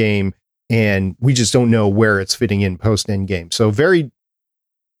post-endgame, and we just don't know where it's fitting in post-endgame. So very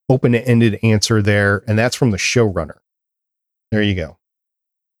open-ended answer there, and that's from the showrunner. There you go.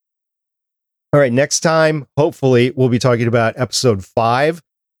 All right, next time, hopefully, we'll be talking about episode 5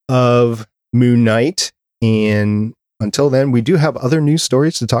 of Moon Knight. And until then, we do have other news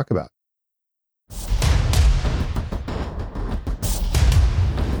stories to talk about.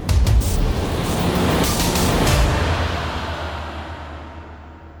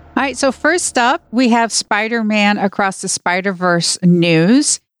 All right, so first up, we have Spider-Man Across the Spider-Verse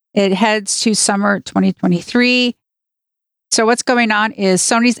news. It heads to summer 2023. So what's going on is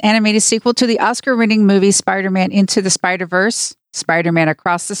Sony's animated sequel to the Oscar-winning movie Spider-Man Into the Spider-Verse, Spider-Man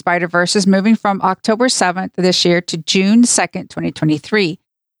Across the Spider-Verse, is moving from October 7th this year to June 2nd, 2023.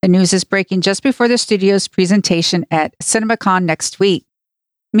 The news is breaking just before the studio's presentation at CinemaCon next week.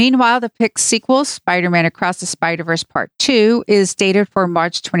 Meanwhile, the Pix sequel, Spider-Man Across the Spider-Verse Part 2, is dated for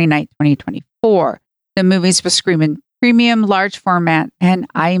March 29, 2024. The movies will screen in premium, large format, and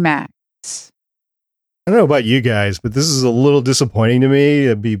IMAX. I don't know about you guys, but this is a little disappointing to me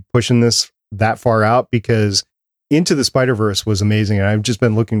to be pushing this that far out, because Into the Spider-Verse was amazing, and I've just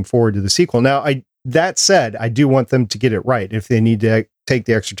been looking forward to the sequel. Now, that said, I do want them to get it right. If they need to take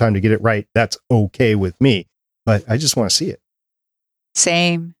the extra time to get it right, that's okay with me. But I just want to see it.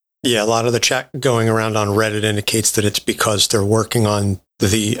 Same. Yeah, a lot of the chat going around on Reddit indicates that it's because they're working on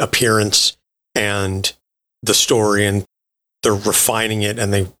the appearance and the story, and they're refining it,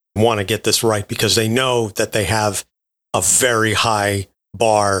 and they want to get this right because they know that they have a very high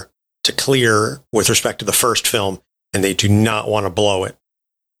bar to clear with respect to the first film, and they do not want to blow it.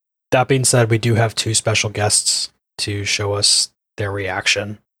 That being said, we do have 2 special guests to show us their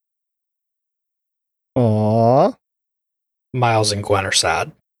reaction. Aww. Miles and Gwen are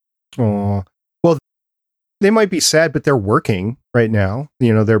sad. Aww. Well, they might be sad, but they're working right now.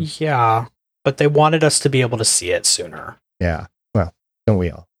 They're... Yeah, but they wanted us to be able to see it sooner. Yeah. Well, don't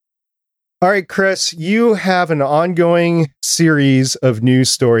we all? All right, Chris, you have an ongoing series of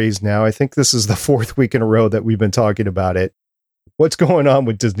news stories now. I think this is the 4th week in a row that we've been talking about it. What's going on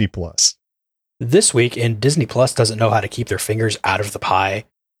with Disney Plus? This week, and Disney Plus doesn't know how to keep their fingers out of the pie.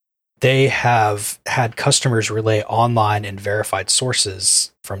 They have had customers relay online and verified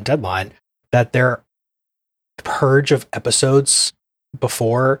sources from Deadline that their purge of episodes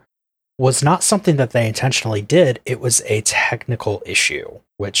before was not something that they intentionally did. It was a technical issue,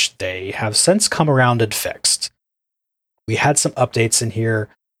 which they have since come around and fixed. We had some updates in here.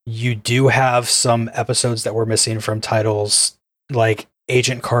 You do have some episodes that were missing from titles like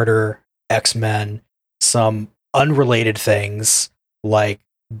Agent Carter, X-Men, some unrelated things like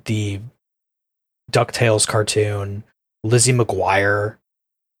the DuckTales cartoon, Lizzie McGuire,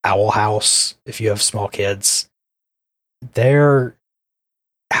 Owl House, if you have small kids. They're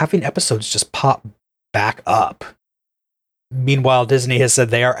having episodes just pop back up. Meanwhile, Disney has said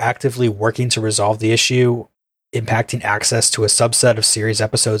they are actively working to resolve the issue, impacting access to a subset of series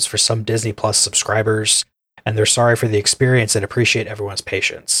episodes for some Disney Plus subscribers, and they're sorry for the experience and appreciate everyone's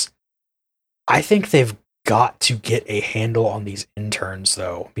patience. I think they've got to get a handle on these interns,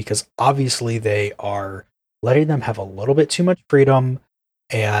 though, because obviously they are letting them have a little bit too much freedom,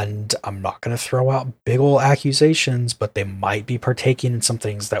 and I'm not going to throw out big ol' accusations, but they might be partaking in some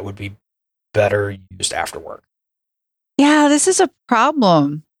things that would be better used after work. Yeah, this is a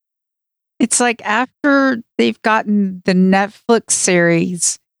problem. It's like after they've gotten the Netflix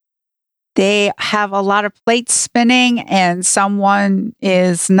series, they have a lot of plates spinning and someone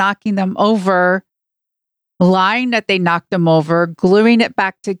is knocking them over, lying that they knocked them over, gluing it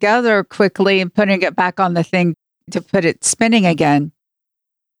back together quickly and putting it back on the thing to put it spinning again.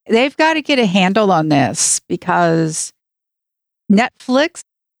 They've got to get a handle on this because Netflix,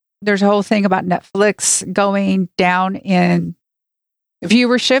 there's a whole thing about Netflix going down in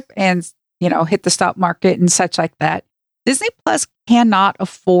viewership and, hit the stock market and such like that. Disney Plus cannot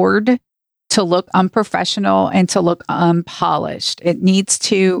afford to look unprofessional and to look unpolished. It needs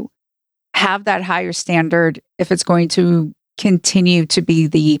to have that higher standard if it's going to continue to be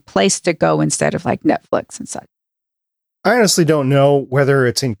the place to go instead of like Netflix and such. I honestly don't know whether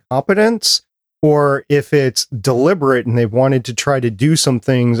it's incompetence or if it's deliberate and they've wanted to try to do some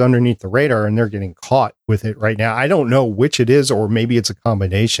things underneath the radar and they're getting caught with it right now. I don't know which it is, or maybe it's a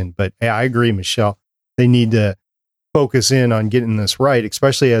combination, but yeah, I agree, Michelle. They need to focus in on getting this right,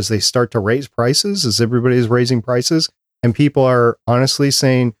 especially as they start to raise prices, as everybody's raising prices and people are honestly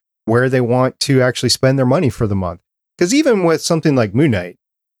saying where they want to actually spend their money for the month. Because even with something like Moon Knight,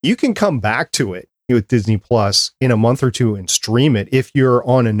 you can come back to it with Disney Plus in a month or two and stream it if you're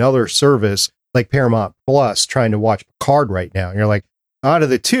on another service like Paramount Plus trying to watch Picard right now. And you're like, out of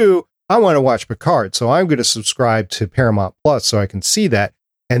the two, I want to watch Picard, so I'm going to subscribe to Paramount Plus so I can see that.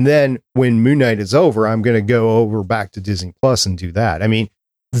 And then when Moon Knight is over, I'm going to go over back to Disney Plus and do that. I mean,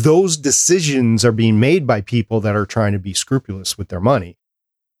 those decisions are being made by people that are trying to be scrupulous with their money.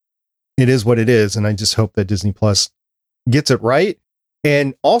 It is what it is, and I just hope that Disney Plus gets it right.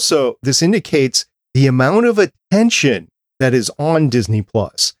 And also, this indicates the amount of attention that is on Disney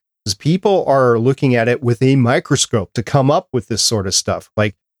Plus. Because people are looking at it with a microscope to come up with this sort of stuff.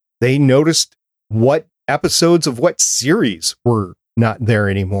 Like they noticed what episodes of what series were not there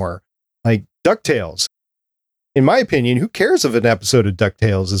anymore. Like DuckTales. In my opinion, who cares if an episode of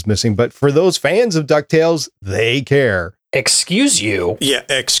DuckTales is missing? But for those fans of DuckTales, they care. Excuse you? Yeah,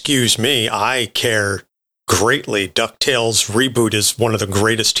 excuse me. I care greatly. DuckTales reboot is one of the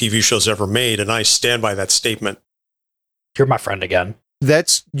greatest TV shows ever made, and I stand by that statement. You're my friend again.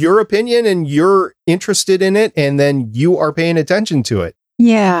 That's your opinion and you're interested in it, and then you are paying attention to it.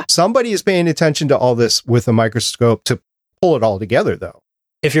 Yeah. Somebody is paying attention to all this with a microscope to pull it all together, though.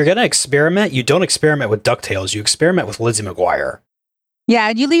 If you're going to experiment, you don't experiment with DuckTales. You experiment with Lizzie McGuire. Yeah,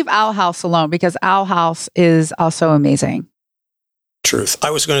 and you leave Owl House alone because Owl House is also amazing. Truth.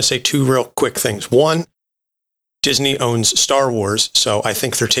 I was going to say two real quick things. One, Disney owns Star Wars, so I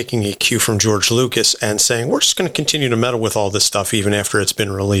think they're taking a cue from George Lucas and saying, we're just going to continue to meddle with all this stuff even after it's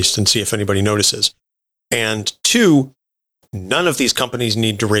been released and see if anybody notices. And two, none of these companies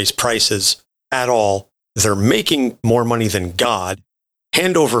need to raise prices at all. They're making more money than God.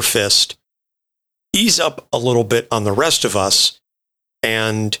 Hand over fist. Ease up a little bit on the rest of us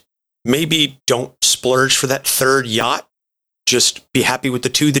and maybe don't splurge for that third yacht. Just be happy with the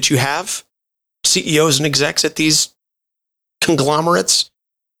two that you have. CEOs and execs at these conglomerates.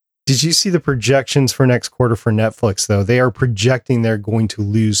 Did you see the projections for next quarter for Netflix, though? They are projecting they're going to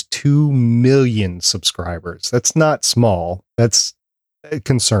lose 2 million subscribers. That's not small. That's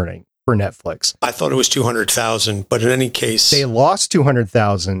concerning for Netflix. I thought it was 200,000, but in any case... They lost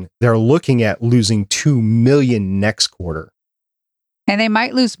 200,000. They're looking at losing 2 million next quarter. And they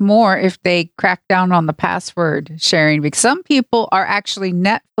might lose more if they crack down on the password sharing, because some people are actually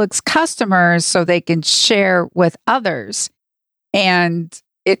Netflix customers so they can share with others. And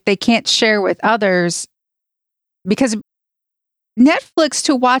if they can't share with others, because Netflix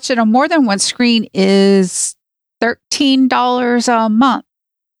to watch it on more than one screen is $13 a month.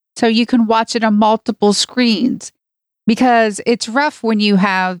 So you can watch it on multiple screens. because it's rough when you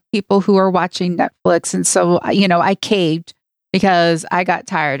have people who are watching Netflix. And so, I caved because I got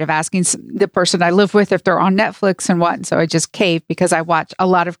tired of asking the person I live with if they're on Netflix and what. And so I just caved because I watch a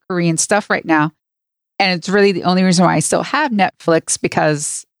lot of Korean stuff right now. And it's really the only reason why I still have Netflix,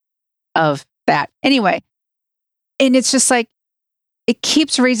 because of that. Anyway, and it's just like, it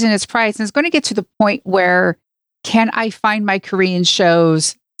keeps raising its price. And it's going to get to the point where, can I find my Korean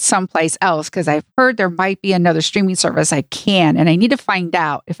shows someplace else? Because I've heard there might be another streaming service I can, and I need to find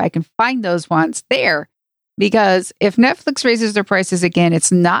out if I can find those ones there. Because if Netflix raises their prices again,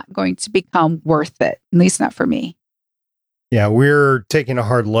 it's not going to become worth it, at least not for me. Yeah, we're taking a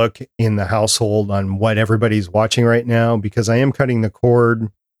hard look in the household on what everybody's watching right now, because I am cutting the cord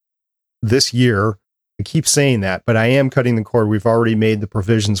this year. I keep saying that, but I am cutting the cord. We've already made the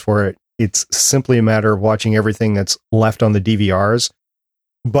provisions for it. It's simply a matter of watching everything that's left on the DVRs.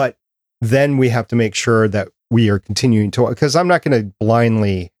 But then we have to make sure that we are continuing to, because I'm not going to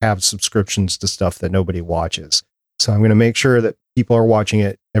blindly have subscriptions to stuff that nobody watches. So I'm going to make sure that people are watching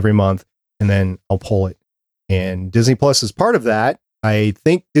it every month, and then I'll pull it. And Disney Plus is part of that. I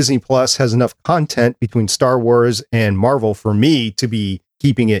think Disney Plus has enough content between Star Wars and Marvel for me to be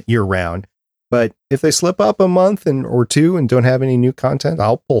keeping it year round. But if they slip up a month or two and don't have any new content,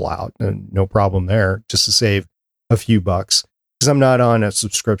 I'll pull out. No problem there, just to save a few bucks. Because I'm not on a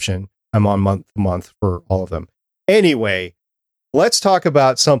subscription. I'm on month to month for all of them. Anyway, let's talk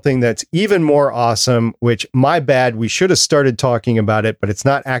about something that's even more awesome, which, my bad, we should have started talking about it, but it's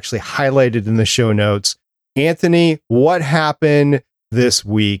not actually highlighted in the show notes. Anthony, what happened this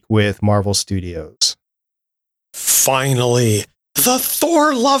week with Marvel Studios? Finally, the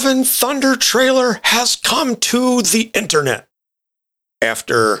Thor Love and Thunder trailer has come to the internet.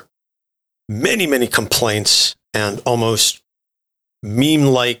 After many, many complaints and almost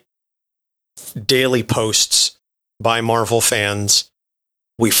meme-like daily posts by Marvel fans,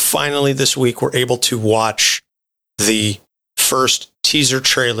 we finally this week were able to watch the first teaser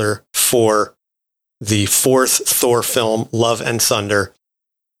trailer for the fourth Thor film, Love and Thunder,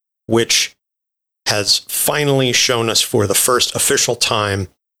 which has finally shown us for the first official time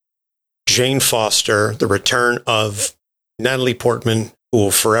Jane Foster, the return of Natalie Portman, who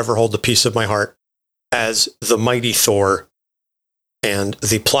will forever hold a piece of my heart, as the mighty Thor. And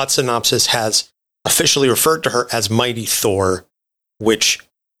the plot synopsis has officially referred to her as Mighty Thor, which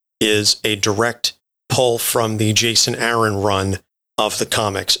is a direct pull from the Jason Aaron run of the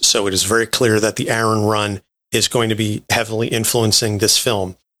comics. So it is very clear that the Aaron run is going to be heavily influencing this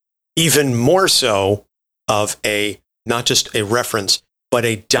film. Even more so of not just a reference, but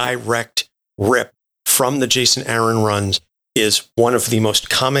a direct rip from the Jason Aaron runs is one of the most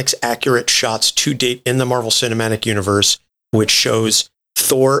comics accurate shots to date in the Marvel Cinematic Universe, which shows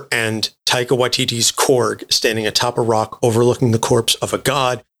Thor and Taika Waititi's Korg standing atop a rock overlooking the corpse of a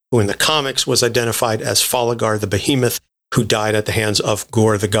god who in the comics was identified as Falagar the Behemoth, who died at the hands of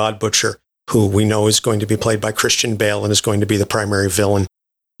Gore the God Butcher, who we know is going to be played by Christian Bale and is going to be the primary villain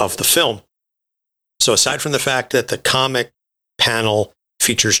of the film. So aside from the fact that the comic panel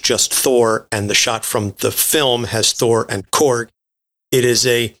features just Thor and the shot from the film has Thor and Korg, it is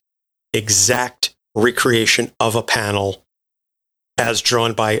a exact recreation of a panel as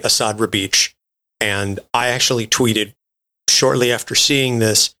drawn by Asad Rabich. And I actually tweeted shortly after seeing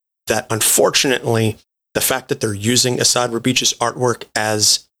this that unfortunately the fact that they're using Asad Rabich's artwork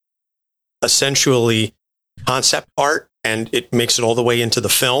as essentially concept art and it makes it all the way into the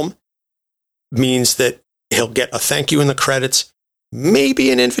film means that he'll get a thank you in the credits, maybe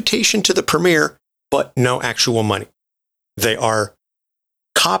an invitation to the premiere, but no actual money. They are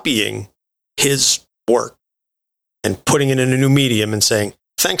copying his work and putting it in a new medium and saying,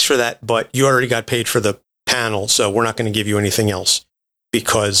 thanks for that, but you already got paid for the panel, so we're not going to give you anything else,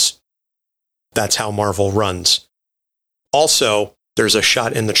 because that's how Marvel runs. Also, there's a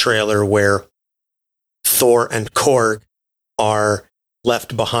shot in the trailer where Thor and Korg are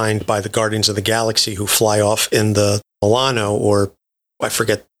left behind by the Guardians of the Galaxy, who fly off in the Milano, or I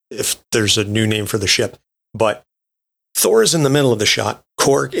forget if there's a new name for the ship, but Thor is in the middle of the shot.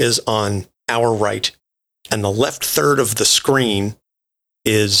 Korg is on our right, and the left third of the screen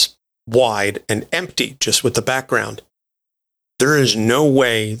is wide and empty, just with the background. There is no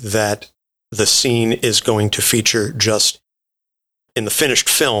way that the scene is going to feature just in the finished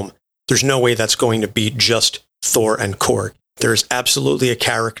film. There's no way that's going to be just Thor and Korg. There's absolutely a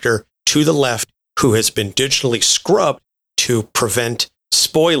character to the left who has been digitally scrubbed to prevent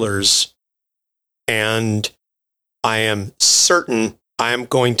spoilers. And I am certain, I am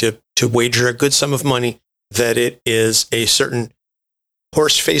going to wager a good sum of money that it is a certain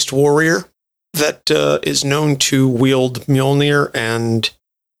horse-faced warrior that is known to wield Mjolnir and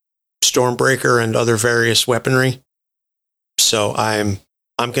Stormbreaker and other various weaponry. So I'm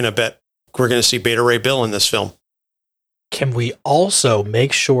going to bet we're going to see Beta Ray Bill in this film. Can we also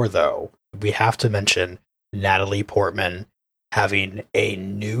make sure, though, we have to mention Natalie Portman having a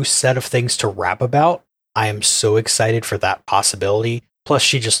new set of things to rap about? I am so excited for that possibility. Plus,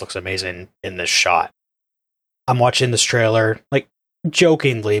 she just looks amazing in this shot. I'm watching this trailer, like,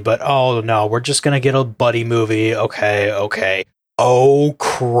 jokingly, but oh no, we're just going to get a buddy movie. Okay. Oh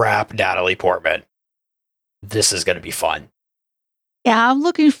crap, Natalie Portman. This is going to be fun. Yeah, I'm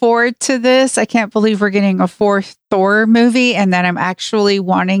looking forward to this. I can't believe we're getting a fourth Thor movie and that I'm actually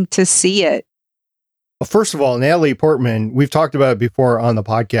wanting to see it. Well, first of all, Natalie Portman, we've talked about it before on the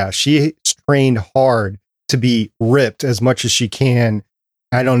podcast. She trained hard to be ripped as much as she can.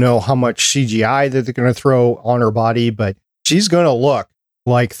 I don't know how much CGI that they're going to throw on her body, but she's going to look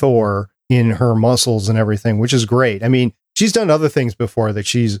like Thor in her muscles and everything, which is great. I mean, she's done other things before that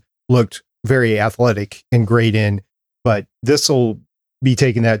she's looked very athletic and great in, but this will be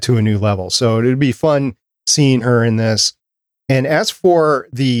taking that to a new level. So it'd be fun seeing her in this. And as for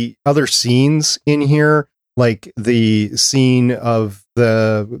the other scenes in here, like the scene of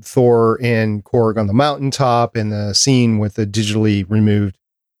the Thor and Korg on the mountaintop and the scene with the digitally removed,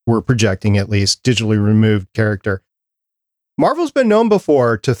 we're projecting at least, digitally removed character. Marvel's been known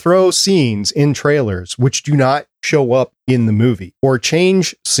before to throw scenes in trailers which do not show up in the movie, or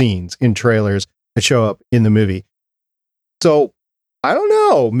change scenes in trailers that show up in the movie. So I don't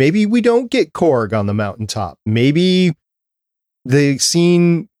know. Maybe we don't get Korg on the mountaintop. Maybe the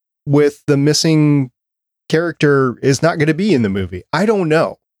scene with the missing character is not going to be in the movie. I don't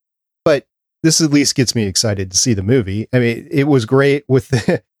know. But this at least gets me excited to see the movie. I mean, it was great with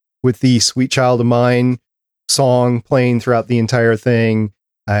the Sweet Child of Mine song playing throughout the entire thing.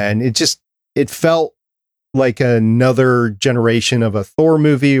 And it felt like another generation of a Thor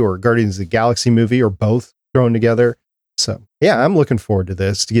movie or Guardians of the Galaxy movie, or both thrown together. So yeah, I'm looking forward to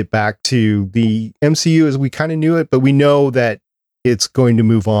this, to get back to the MCU as we kind of knew it, but we know that it's going to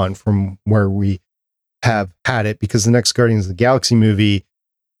move on from where we have had it, because the next Guardians of the Galaxy movie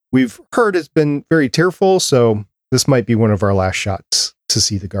we've heard has been very tearful. So this might be one of our last shots to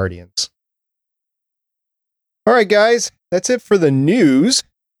see the Guardians. All right, guys, that's it for the news.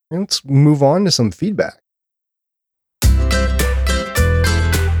 Let's move on to some feedback.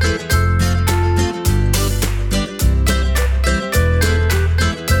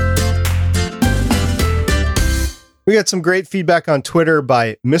 We got some great feedback on Twitter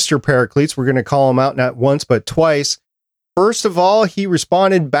by Mr. Paracletes. We're going to call him out not once, but twice. First of all, he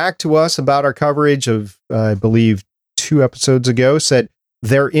responded back to us about our coverage of, I believe, 2 episodes ago, said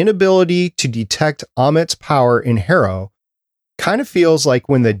their inability to detect Amit's power in Harrow kind of feels like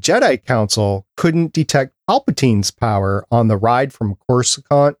when the Jedi Council couldn't detect Palpatine's power on the ride from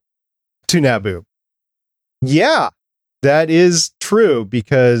Coruscant to Naboo. Yeah, that is true,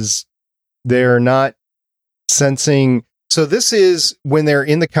 because they're not sensing. So this is when they're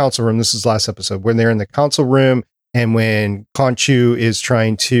in the council room. This is last episode, when they're in the council room, and when Khonshu is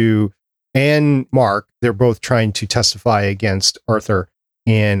trying to, and Mark, they're both trying to testify against Arthur,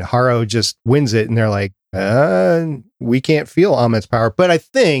 and Harrow just wins it, and they're like, we can't feel Amit's power. But I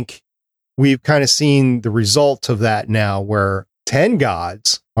think we've kind of seen the result of that now, where 10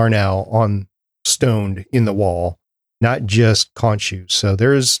 gods are now on stoned in the wall, not just Khonshu. So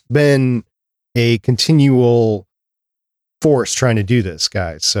there's been a continual force trying to do this,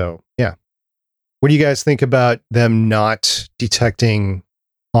 guys. So yeah. What do you guys think about them not detecting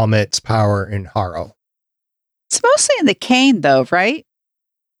Amit's power in Harrow? It's mostly in the cane, though, right?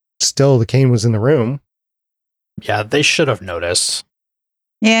 Still, the cane was in the room. Yeah, they should have noticed.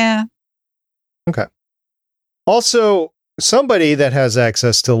 Yeah. Okay. Also, somebody that has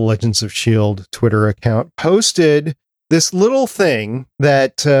access to the Legends of S.H.I.E.L.D. Twitter account posted this little thing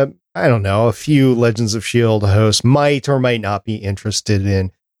that, I don't know, a few Legends of S.H.I.E.L.D. hosts might or might not be interested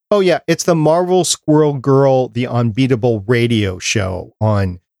in. Oh, yeah, it's the Marvel Squirrel Girl, the Unbeatable radio show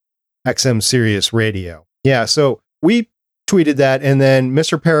on XM Sirius Radio. Yeah, so we tweeted that, and then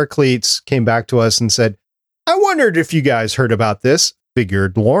Mr. Paracletes came back to us and said, I wondered if you guys heard about this.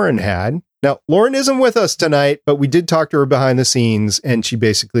 Figured Lauren had. Now, Lauren isn't with us tonight, but we did talk to her behind the scenes, and she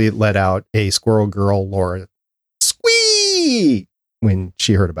basically let out a Squirrel Girl Laura squee when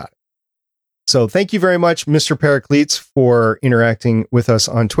she heard about it. So thank you very much, Mr. Paracletes, for interacting with us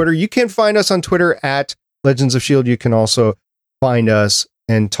on Twitter. You can find us on Twitter at Legends of S.H.I.E.L.D. You can also find us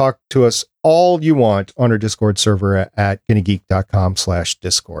and talk to us all you want on our Discord server at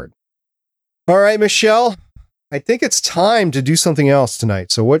GonnaGeek.com/Discord. All right, Michelle, I think it's time to do something else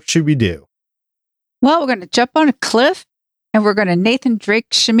tonight. So what should we do? Well, we're going to jump on a cliff and we're going to Nathan Drake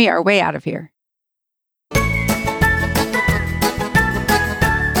shimmy our way out of here.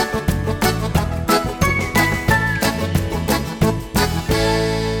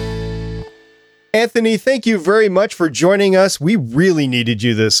 Anthony, thank you very much for joining us. We really needed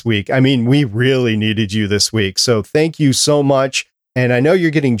you this week. I mean, we really needed you this week. So thank you so much. And I know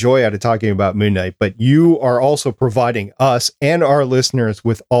you're getting joy out of talking about Moon Knight, but you are also providing us and our listeners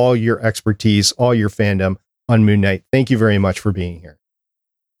with all your expertise, all your fandom on Moon Knight. Thank you very much for being here.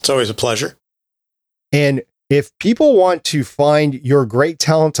 It's always a pleasure. And if people want to find your great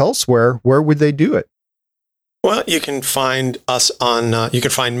talent elsewhere, where would they do it? Well, you can find us on, you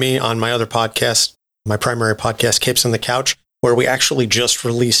can find me on my other podcast, my primary podcast, Capes on the Couch, where we actually just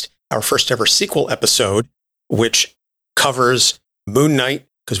released our first ever sequel episode, which covers Moon Knight,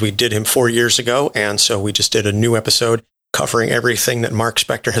 because we did him 4 years ago. And so we just did a new episode covering everything that Mark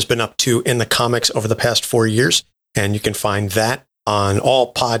Spector has been up to in the comics over the past 4 years. And you can find that on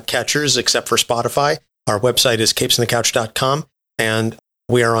all podcatchers except for Spotify. Our website is capesonthecouch.com. And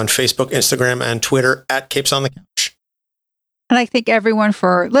we are on Facebook, Instagram, and Twitter at Capes on the Couch. And I thank everyone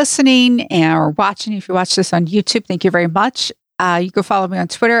for listening or watching. If you watch this on YouTube, thank you very much. You can follow me on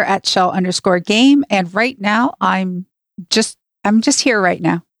Twitter at shell_game. And right now, I'm just here right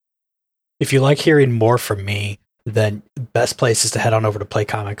now. If you like hearing more from me, then the best place is to head on over to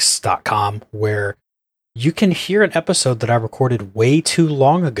playcomics.com, where you can hear an episode that I recorded way too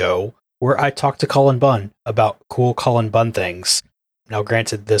long ago where I talked to Cullen Bunn about cool Cullen Bunn things. Now,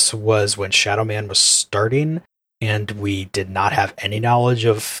 granted, this was when Shadow Man was starting, and we did not have any knowledge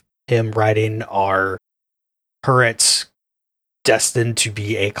of him writing our current, destined to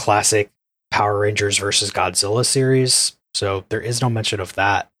be a classic Power Rangers versus Godzilla series. So there is no mention of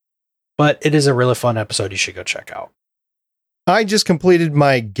that. But it is a really fun episode you should go check out. I just completed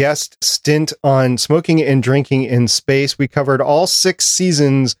my guest stint on Smoking and Drinking in Space. We covered all 6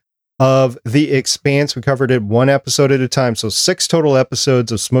 seasons of The Expanse. We covered it 1 episode at a time. So 6 total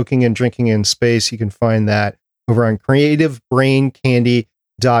episodes of Smoking and Drinking in Space. You can find that over on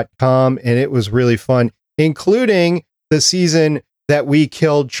creativebraincandy.com. And it was really fun, including the season that we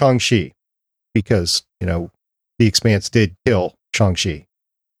killed Shang-Chi, because, The Expanse did kill Shang-Chi.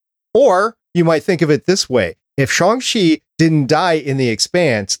 Or you might think of it this way. If Shang-Chi didn't die in The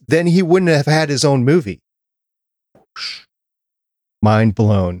Expanse, then he wouldn't have had his own movie. Mind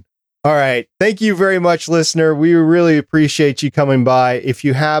blown. All right. Thank you very much, listener. We really appreciate you coming by. If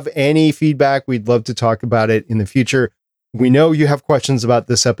you have any feedback, we'd love to talk about it in the future. We know you have questions about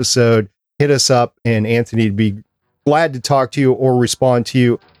this episode. Hit us up, and Anthony would be glad to talk to you or respond to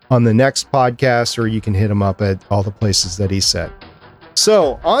you on the next podcast, or you can hit him up at all the places that he said.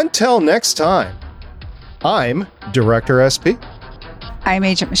 So until next time, I'm Director SP. I'm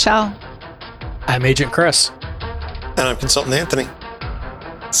Agent Michelle. I'm Agent Chris. And I'm Consultant Anthony.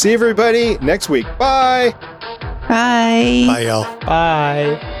 See everybody next week. Bye. Bye. Bye, y'all.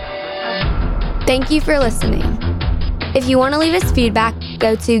 Bye. Thank you for listening. If you want to leave us feedback,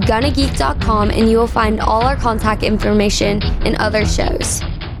 go to gonnageek.com and you will find all our contact information and other shows.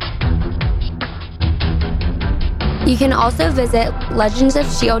 You can also visit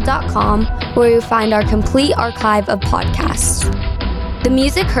legendsofshield.com, where you'll find our complete archive of podcasts. The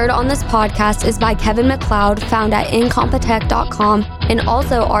music heard on this podcast is by Kevin MacLeod, found at incompetech.com, and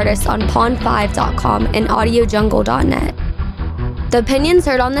also artists on pond5.com and audiojungle.net. The opinions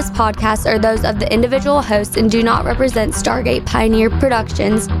heard on this podcast are those of the individual hosts and do not represent Stargate Pioneer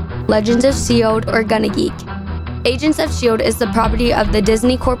Productions, Legends of S.H.I.E.L.D., or Gonna Geek. Agents of S.H.I.E.L.D. is the property of the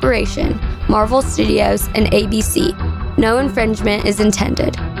Disney Corporation, Marvel Studios, and ABC. No infringement is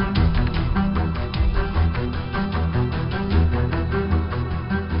intended.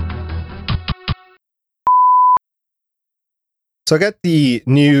 So I got the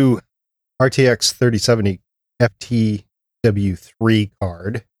new RTX 3070 FTW3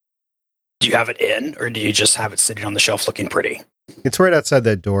 card. Do you have it in, or do you just have it sitting on the shelf looking pretty? It's right outside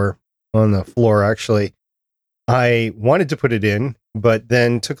that door on the floor, actually. I wanted to put it in, but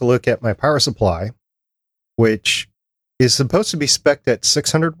then took a look at my power supply, which is supposed to be spec'd at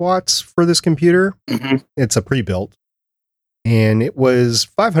 600 watts for this computer. Mm-hmm. It's a pre-built. And it was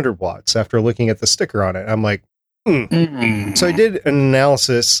 500 watts after looking at the sticker on it. I'm like, So I did an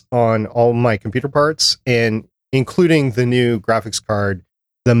analysis on all my computer parts, and including the new graphics card,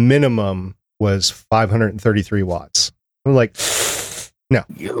 the minimum was 533 watts. I'm like, no.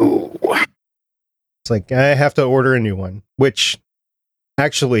 It's like, I have to order a new one, which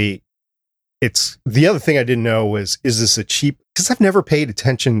actually, it's the other thing I didn't know was, is this a cheap, because I've never paid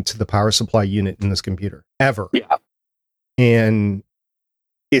attention to the power supply unit in this computer, ever. Yeah. And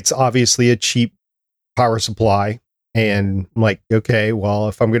it's obviously a cheap power supply. And I'm like, okay, well,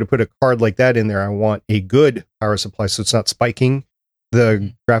 if I'm going to put a card like that in there, I want a good power supply so it's not spiking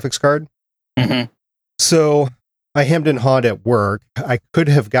the graphics card. Mm-hmm. So I hemmed and hawed at work. I could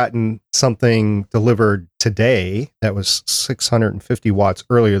have gotten something delivered today that was 650 watts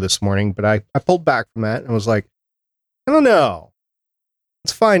earlier this morning, but I pulled back from that and was like, I don't know.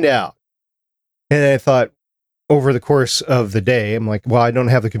 Let's find out. And I thought, over the course of the day, I'm like, well, I don't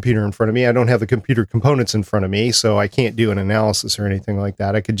have the computer in front of me. I don't have the computer components in front of me, so I can't do an analysis or anything like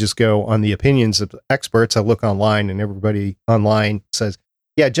that. I could just go on the opinions of the experts. I look online, and everybody online says,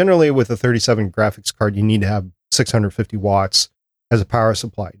 yeah, generally with a 37 graphics card, you need to have 650 watts as a power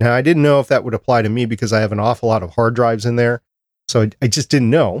supply. Now, I didn't know if that would apply to me because I have an awful lot of hard drives in there, so I just didn't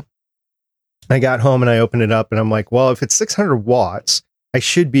know. I got home, and I opened it up, and I'm like, well, if it's 600 watts, I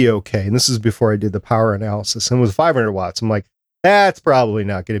should be okay. And this is before I did the power analysis. And with 500 watts, I'm like, that's probably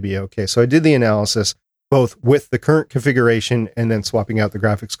not going to be okay. So I did the analysis both with the current configuration and then swapping out the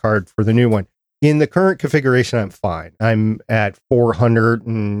graphics card for the new one. In the current configuration, I'm fine. I'm at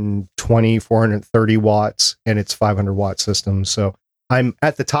 420, 430 watts, and it's 500 watt system. So I'm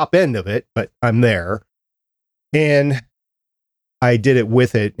at the top end of it, but I'm there. And I did it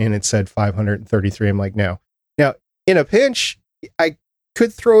with it, and it said 533. I'm like, no. Now, in a pinch, I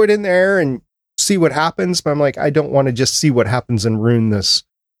could throw it in there and see what happens, but I'm like, I don't want to just see what happens and ruin this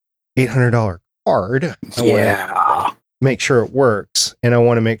 $800 card. I want to make sure it works, and I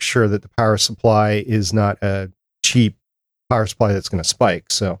want to make sure that the power supply is not a cheap power supply that's going to spike.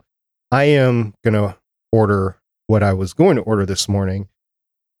 So I am going to order what I was going to order this morning.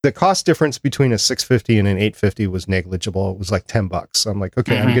 The cost difference between a 650 and an 850 was negligible. It was like $10. So I'm like,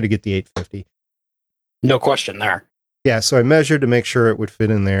 okay, I'm going to get the 850. No question there. Yeah, so I measured to make sure it would fit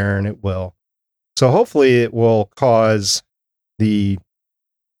in there, and it will. So hopefully it will cause the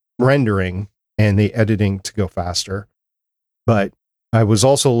rendering and the editing to go faster. But I was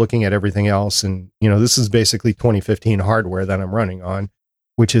also looking at everything else, and this is basically 2015 hardware that I'm running on,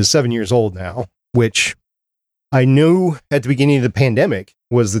 which is 7 years old now, which I knew at the beginning of the pandemic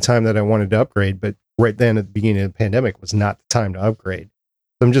was the time that I wanted to upgrade, but right then at the beginning of the pandemic was not the time to upgrade.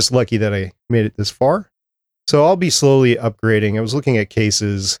 So I'm just lucky that I made it this far. So I'll be slowly upgrading. I was looking at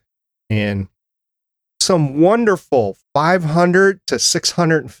cases and some wonderful $500 to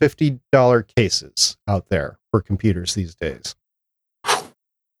 $650 cases out there for computers these days.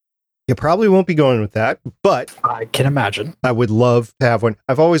 You probably won't be going with that, but I can imagine. I would love to have one.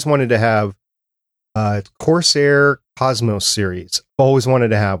 I've always wanted to have Corsair Cosmos series. Always wanted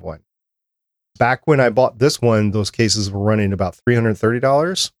to have one. Back when I bought this one, those cases were running about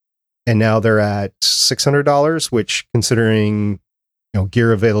 $330. And now they're at $600, which, considering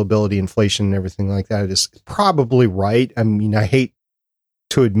gear availability, inflation, and everything like that, is probably right. I mean, I hate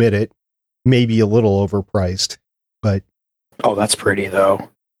to admit it, maybe a little overpriced, but that's pretty though.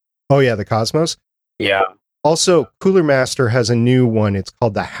 Oh yeah, the Cosmos. Yeah. Also, Cooler Master has a new one. It's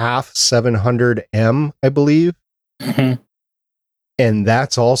called the Half 700M, I believe, and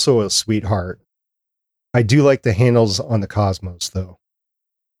that's also a sweetheart. I do like the handles on the Cosmos though.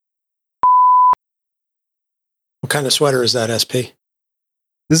 What kind of sweater is that, SP?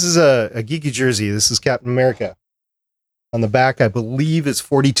 This is a geeky jersey. This is Captain America. On the back, I believe is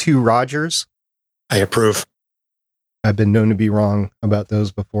 42 Rogers. I approve. I've been known to be wrong about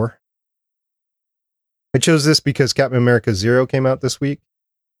those before. I chose this because Captain America 0 came out this week.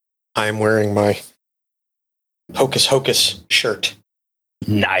 I am wearing my Hocus Hocus shirt.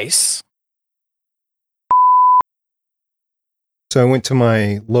 Nice. So I went to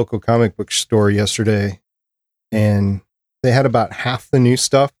my local comic book store yesterday, and they had about half the new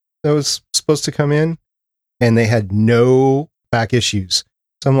stuff that was supposed to come in, and they had no back issues.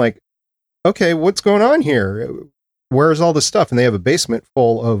 So I'm like, okay, what's going on here? Where's all the stuff? And they have a basement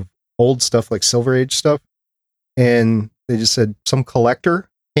full of old stuff, like Silver Age stuff. And they just said some collector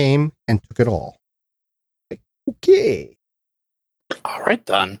came and took it all. Like, okay. All right,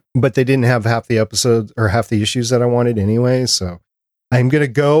 then. But they didn't have half the episodes or half the issues that I wanted anyway. So I'm going to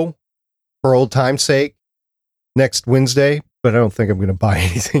go for old time's sake next Wednesday, but I don't think I'm going to buy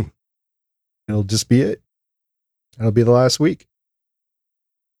anything. It'll just be it. It'll be the last week.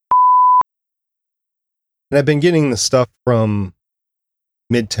 And I've been getting the stuff from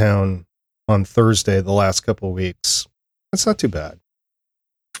Midtown on Thursday the last couple of weeks. That's not too bad.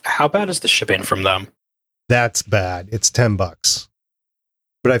 How bad is the shipping from them? That's bad. It's $10.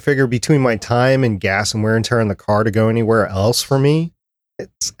 But I figure between my time and gas and wear and tear on the car to go anywhere else for me,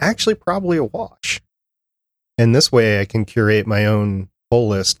 it's actually probably a wash. And this way I can curate my own pull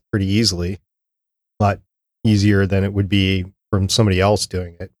list pretty easily. A lot easier than it would be from somebody else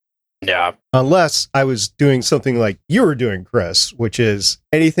doing it. Yeah. Unless I was doing something like you were doing, Chris, which is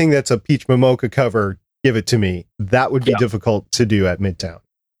anything that's a Peach Momoka cover, give it to me. That would be difficult to do at Midtown.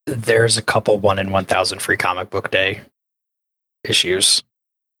 There's a couple 1 in 1,000 free comic book day issues.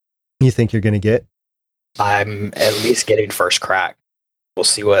 You think you're going to get? I'm at least getting first crack. We'll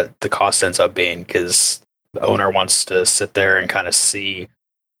see what the cost ends up being, because the owner wants to sit there and kind of see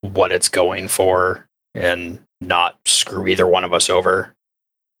what it's going for and not screw either one of us over.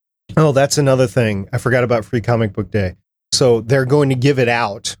 Oh, that's another thing. I forgot about Free Comic Book Day. So they're going to give it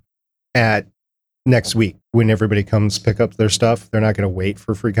out at next week when everybody comes pick up their stuff. They're not going to wait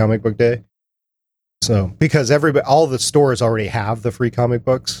for Free Comic Book Day. So, because all the stores already have the free comic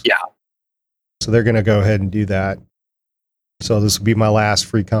books. Yeah. So they're going to go ahead and do that. So this will be my last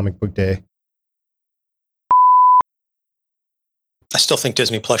Free Comic Book Day. I still think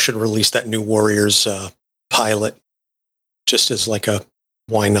Disney Plus should release that new Warriors pilot, just as like a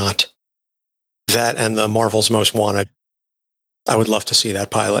why not? That and the Marvel's Most Wanted. I would love to see that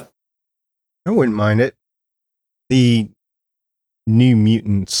pilot. I wouldn't mind it. The New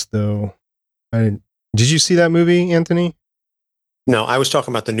Mutants, though. Did you see that movie, Anthony? No, I was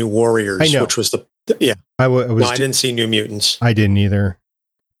talking about the new Warriors, which was I didn't see New Mutants. I didn't either.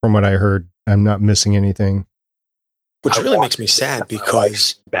 From what I heard, I'm not missing anything. Which really makes me sad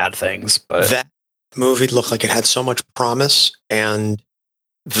because bad things, but that movie looked like it had so much promise, and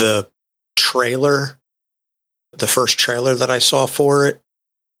the trailer, the first trailer that I saw for it,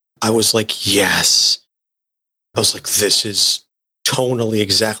 I was like, yes. I was like, this is tonally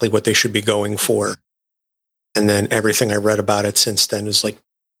exactly what they should be going for. And then everything I read about it since then is like,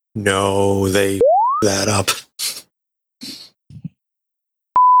 no, they that up.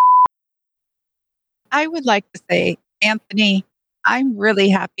 I would like to say, Anthony, I'm really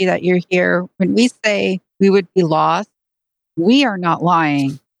happy that you're here. When we say we would be lost, we are not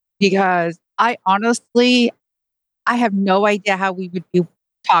lying, because I have no idea how we would be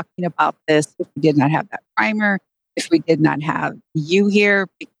talking about this if we did not have that primer, if we did not have you here,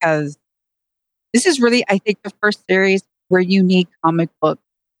 because this is really, I think, the first series where you need comic book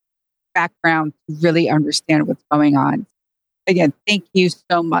background to really understand what's going on. Again, thank you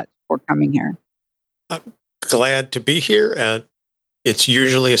so much for coming here. I'm glad to be here. And it's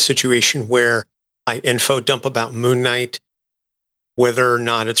usually a situation where I info dump about Moon Knight, whether or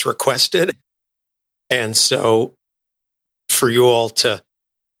not it's requested. And so for you all to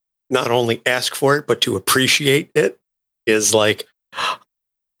not only ask for it, but to appreciate it is like,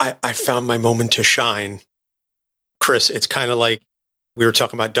 I found my moment to shine. Chris, it's kind of like we were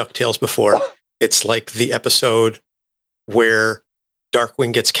talking about DuckTales before. It's like the episode where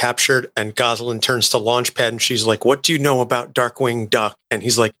Darkwing gets captured and Gosling turns to Launchpad and she's like, what do you know about Darkwing Duck? And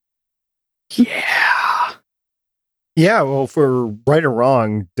he's like, yeah. Yeah, well, for right or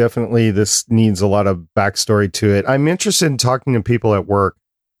wrong, definitely this needs a lot of backstory to it. I'm interested in talking to people at work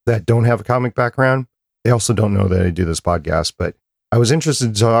that don't have a comic background. They also don't know that I do this podcast, but I was interested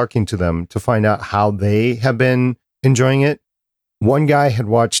in talking to them to find out how they have been enjoying it. One guy had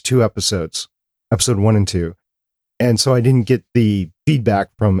watched 2 episodes, episode 1 and 2. And so I didn't get the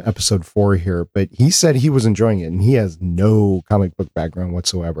feedback from episode 4 here, but he said he was enjoying it and he has no comic book background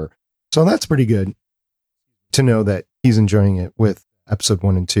whatsoever. So that's pretty good to know that he's enjoying it with episode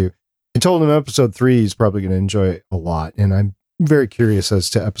 1 and 2. I told him episode 3 he's probably going to enjoy a lot. And I'm very curious as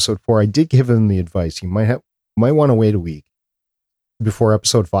to episode 4. I did give him the advice. You might want to wait a week before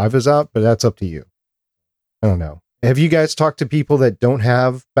episode 5 is out, but that's up to you. I don't know. Have you guys talked to people that don't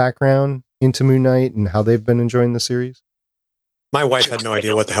have background into Moon Knight and how they've been enjoying the series? My wife had no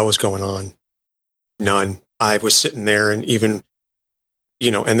idea what the hell was going on. None. I was sitting there and even,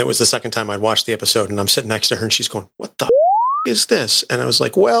 and it was the second time I'd watched the episode and I'm sitting next to her and she's going, what the is this? And I was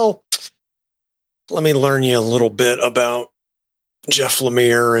like, well, let me learn you a little bit about Jeff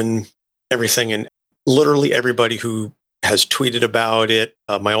Lemire and everything. And literally everybody who has tweeted about it,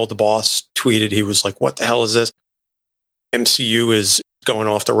 my old boss tweeted, he was like, what the hell is this? MCU is going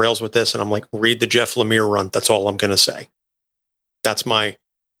off the rails with this. And I'm like, read the Jeff Lemire run. That's all I'm going to say. That's my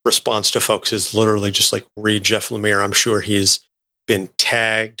response to folks, is literally just like, read Jeff Lemire. I'm sure he's been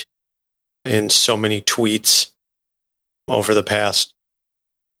tagged in so many tweets over the past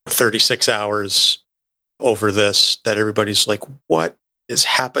 36 hours over this that everybody's like, what is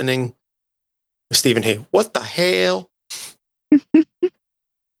happening? Stephen, hey, what the hell?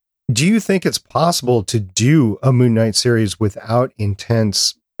 Do you think it's possible to do a Moon Knight series without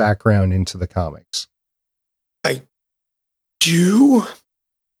intense background into the comics? I do,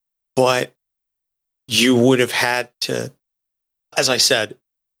 but you would have had to, as I said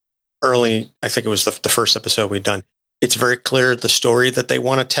early, I think it was the first episode we'd done, it's very clear the story that they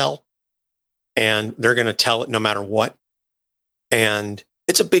want to tell. and they're going to tell it no matter what. And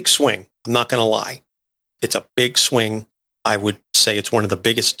it's a big swing. I'm not going to lie. It's a big swing. I would say it's one of the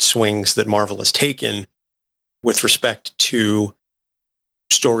biggest swings that Marvel has taken with respect to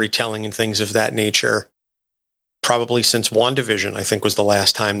storytelling and things of that nature. Probably since WandaVision, I think, was the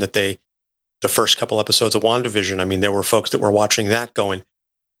last time that the first couple episodes of WandaVision, I mean, there were folks that were watching that going,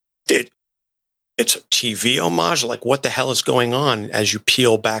 it's a TV homage? Like, what the hell is going on? As you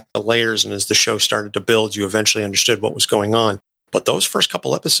peel back the layers and as the show started to build, you eventually understood what was going on. But those first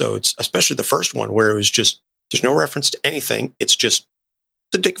couple episodes, especially the first one, where it was just, there's no reference to anything. It's just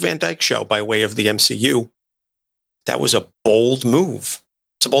the Dick Van Dyke Show by way of the MCU. That was a bold move.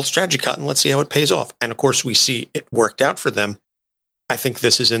 It's a bold strategy, Cotton. Let's see how it pays off. And of course, we see it worked out for them. I think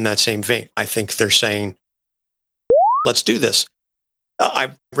this is in that same vein. I think they're saying, let's do this.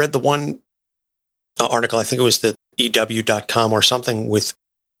 I read the one article, I think it was the EW.com or something, with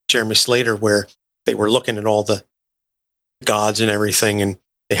Jeremy Slater, where they were looking at all the gods and everything, and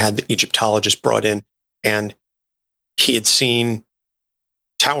they had the Egyptologist brought in, and he had seen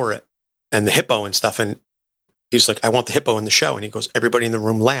Toweret and the hippo and stuff, and he's like, I want the hippo in the show. And he goes, everybody in the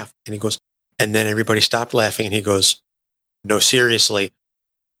room laughed. And he goes, and then everybody stopped laughing, and he goes, no, seriously,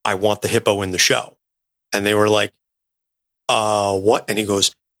 I want the hippo in the show. And they were like, what? And he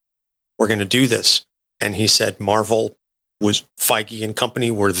goes, we're going to do this. And he said Marvel was, Feige and company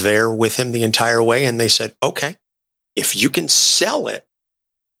were there with him the entire way. And they said, okay, if you can sell it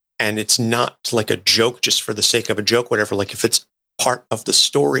and it's not like a joke just for the sake of a joke, whatever, like if it's part of the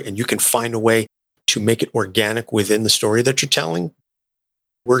story and you can find a way to make it organic within the story that you're telling,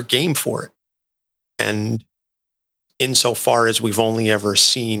 we're game for it. And insofar as we've only ever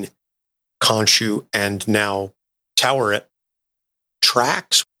seen Khonshu and now Toweret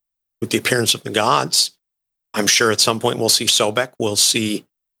tracks with the appearance of the gods, I'm sure at some point we'll see Sobek, we'll see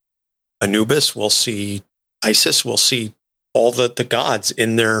Anubis, we'll see Isis, we'll see all the gods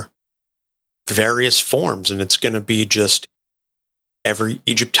in their various forms. And it's going to be just every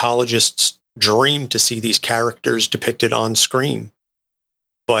Egyptologist's dream to see these characters depicted on screen.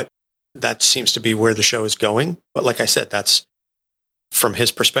 But that seems to be where the show is going. But like I said, that's from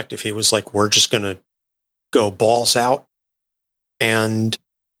his perspective. He was like, we're just going to go balls out. And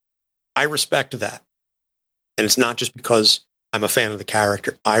I respect that. And it's not just because I'm a fan of the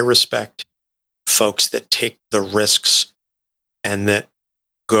character. I respect folks that take the risks and that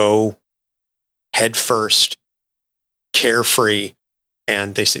go head first, carefree,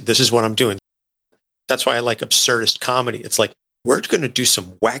 and they say, this is what I'm doing. That's why I like absurdist comedy. It's like, we're going to do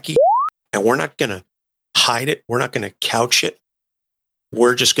some wacky and we're not going to hide it. We're not going to couch it.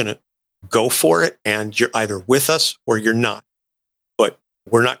 We're just going to go for it. And you're either with us or you're not. But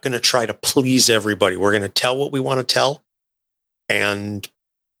we're not going to try to please everybody. We're going to tell what we want to tell. And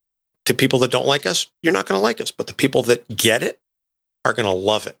the people that don't like us, you're not going to like us. But the people that get it are going to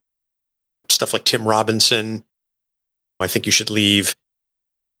love it. Stuff like Tim Robinson, I Think You Should Leave,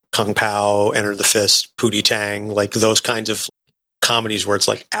 Kung Pao, Enter the Fist, Pootie Tang, like those kinds of comedies where it's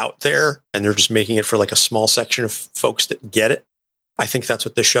like out there and they're just making it for like a small section of folks that get it. I think that's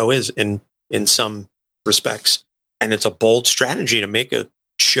what this show is in some respects. And it's a bold strategy to make a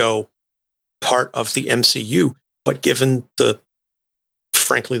show part of the MCU. But given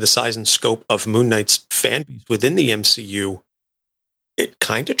frankly, the size and scope of Moon Knight's fan base within the MCU, it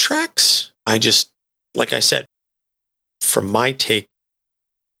kind of tracks. Like I said, from my take,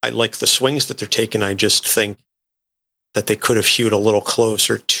 I like the swings that they're taking. I just think that they could have hewed a little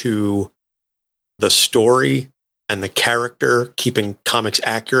closer to the story and the character, keeping comics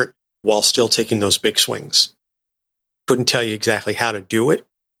accurate while still taking those big swings. Couldn't tell you exactly how to do it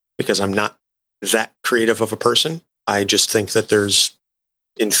because I'm not that creative of a person. I just think that there's,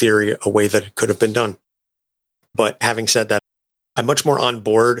 in theory, a way that it could have been done. But having said that, I'm much more on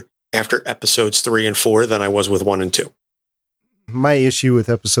board after episodes 3 and 4 than I was with 1 and 2. My issue with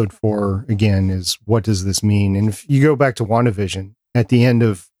episode 4, again, is what does this mean? And if you go back to WandaVision, at the end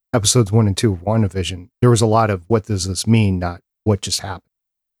of episodes 1 and 2 of WandaVision, there was a lot of what does this mean, not what just happened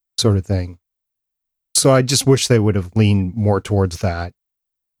sort of thing. So I just wish they would have leaned more towards that.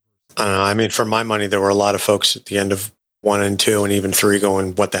 I don't know. I mean, for my money, there were a lot of folks at the end of 1 and 2 and even 3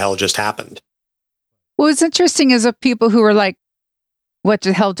 going, what the hell just happened? What was interesting is the people who were like, what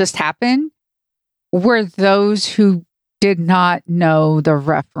the hell just happened? Were those who did not know the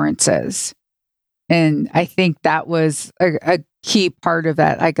references. And I think that was a key part of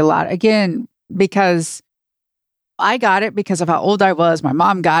that. Like a lot, again, because I got it because of how old I was. My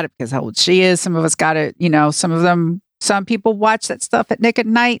mom got it because how old she is. Some of us got it, some people watch that stuff at Nick at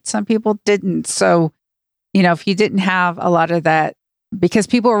Night. Some people didn't. So, if you didn't have a lot of that because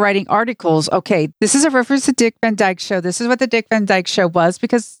people were writing articles. Okay, this is a reference to Dick Van Dyke Show. This is what the Dick Van Dyke Show was,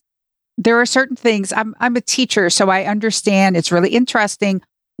 because there are certain things. I'm a teacher, so I understand it's really interesting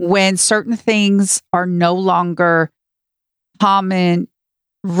when certain things are no longer common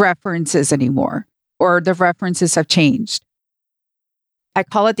references anymore, or the references have changed. I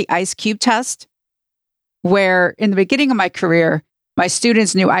call it the Ice Cube test, where in the beginning of my career, my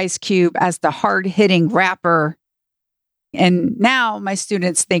students knew Ice Cube as the hard-hitting rapper. And now my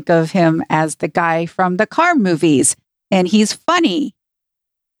students think of him as the guy from the car movies, and he's funny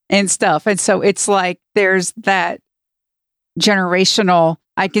and stuff. And so it's like there's that generational,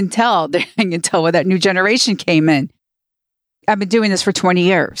 I can tell where that new generation came in. I've been doing this for 20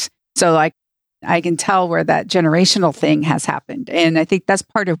 years. So like I can tell where that generational thing has happened. And I think that's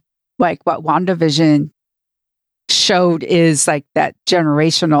part of like what WandaVision showed, is like that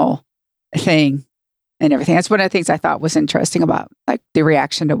generational thing and everything. That's one of the things I thought was interesting about like the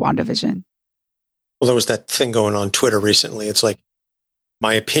reaction to WandaVision. Well, there was that thing going on Twitter recently. It's like,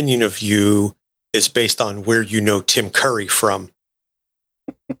 my opinion of you is based on where you know Tim Curry from.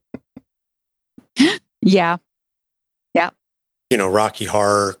 Yeah. Yeah. You know, Rocky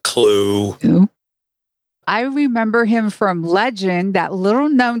Horror, Clue. Ooh. I remember him from Legend, that little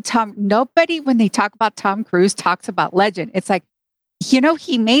known Tom. Nobody, when they talk about Tom Cruise, talks about Legend. It's like, you know,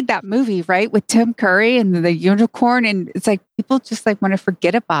 he made that movie, right, with Tim Curry and the unicorn. And it's like, people just like want to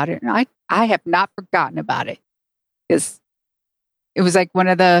forget about it. And I have not forgotten about it, because it was like one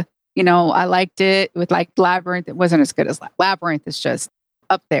of the, you know, I liked it with like Labyrinth. It wasn't as good as Labyrinth. It's just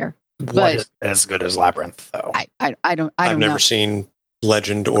up there. What is as good as Labyrinth, though? I've never seen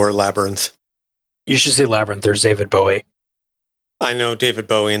Legend or Labyrinth. You should see Labyrinth. There's David Bowie. I know David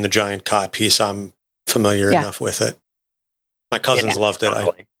Bowie and the giant cod piece. I'm familiar enough with it. My cousins loved it.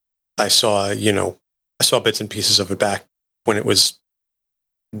 I saw bits and pieces of it back when it was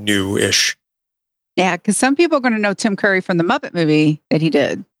new-ish. Yeah, because some people are going to know Tim Curry from the Muppet movie that he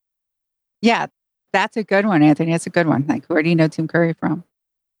did. Yeah, that's a good one, Anthony. That's a good one. Like, where do you know Tim Curry from?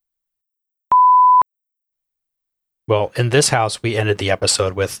 Well, in this house, we ended the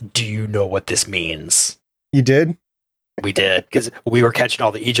episode with, do you know what this means? You did? We did, because we were catching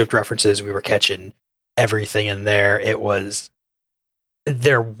all the Egypt references. We were catching everything in there.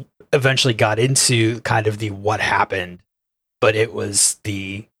 There eventually got into kind of the what happened, but it was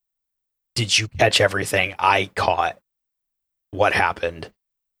the, did you catch everything? I caught what happened.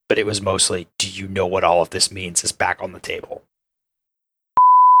 But it was mostly, do you know what all of this means, is back on the table.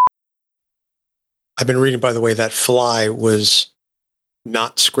 I've been reading, by the way, that Fly was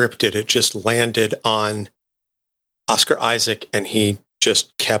not scripted. It just landed on Oscar Isaac, and he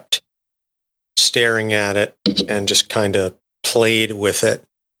just kept staring at it and just kind of played with it.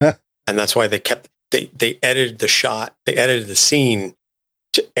 And that's why they edited the shot. They edited the scene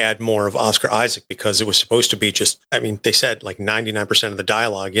to add more of Oscar Isaac, because it was supposed to be just, I mean, they said like 99% of the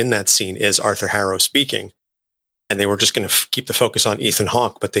dialogue in that scene is Arthur Harrow speaking. And they were just going to keep the focus on Ethan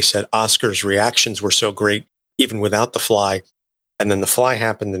Hawke, but they said Oscar's reactions were so great, even without the Fly. And then the Fly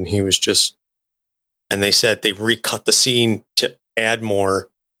happened, and he was just, and they said they recut the scene to add more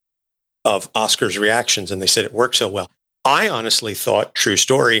of Oscar's reactions. And they said it worked so well. I honestly thought, true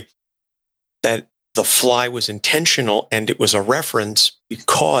story, that the Fly was intentional, and it was a reference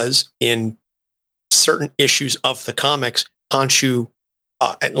because in certain issues of the comics, Khonshu,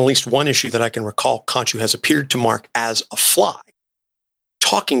 at least one issue that I can recall, Khonshu has appeared to Mark as a fly,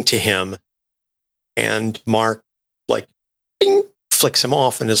 talking to him, and Mark like bing, flicks him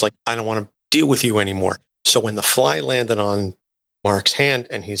off and is like, I don't want to deal with you anymore. So when the Fly landed on Mark's hand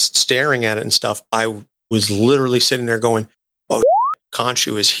and he's staring at it and stuff, I was literally sitting there going, oh,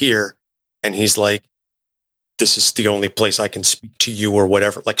 Khonshu is here. And he's like, this is the only place I can speak to you, or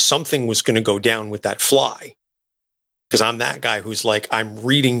whatever. Like something was going to go down with that Fly. Because I'm that guy who's like, I'm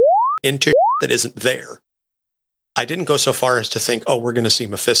reading into that isn't there. I didn't go so far as to think, oh, we're going to see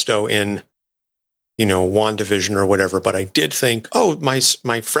Mephisto in, you know, WandaVision or whatever. But I did think, oh, my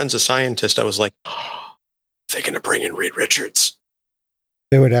friend's a scientist. I was like, oh, they're going to bring in Reed Richards.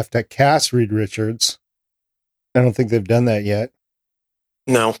 They would have to cast Reed Richards. I don't think they've done that yet.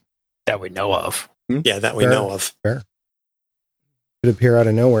 No. That we know of. Yeah, that we know of. Fair. Could appear out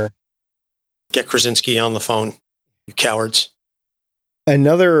of nowhere. Get Krasinski on the phone, you cowards.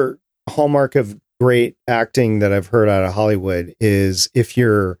 Another hallmark of great acting that I've heard out of Hollywood is if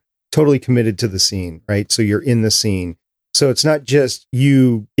you're totally committed to the scene, right? So you're in the scene. So it's not just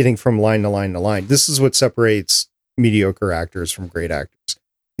you getting from line to line to line. This is what separates mediocre actors from great actors,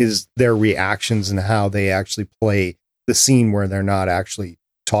 is their reactions and how they actually play the scene where they're not actually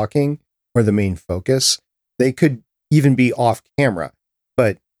talking or the main focus. They could even be off camera.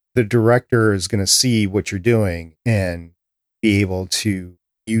 the director is going to see what you're doing and be able to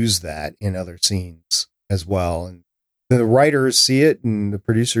use that in other scenes as well. And the writers see it, and the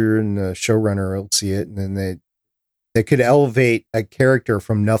producer and the showrunner will see it, and then they could elevate a character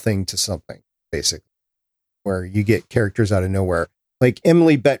from nothing to something, basically, where you get characters out of nowhere. Like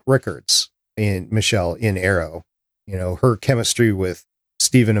Emily Bett Rickards in Michelle in Arrow, her chemistry with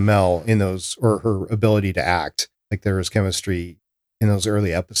Stephen Amell in those, or her ability to act, like there was chemistry in those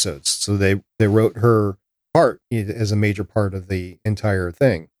early episodes. So they wrote her part as a major part of the entire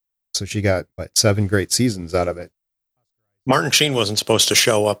thing. So she got 7 great seasons out of it. Martin Sheen wasn't supposed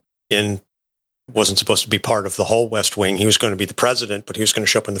to be part of the whole West Wing. He was going to be the president, but he was going to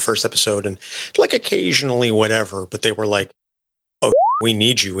show up in the first episode and like occasionally whatever, but they were like, oh, we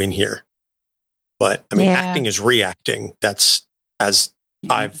need you in here. But I mean, acting is reacting. That's, as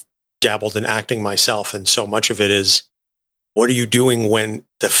I've dabbled in acting myself, and so much of it is, what are you doing when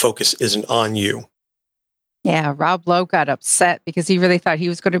the focus isn't on you? Yeah, Rob Lowe got upset because he really thought he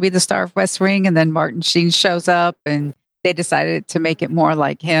was going to be the star of West Wing, and then Martin Sheen shows up, and they decided to make it more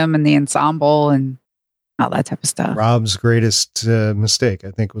like him and the ensemble and all that type of stuff. Rob's greatest mistake, I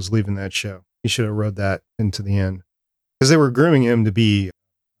think, was leaving that show. He should have wrote that into the end, because they were grooming him to be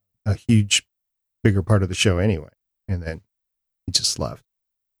a huge, bigger part of the show anyway, and then he just left.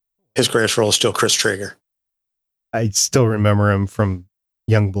 His greatest role is still Chris Traeger. I still remember him from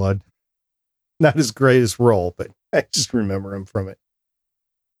Youngblood. Not his greatest role, but I just remember him from it.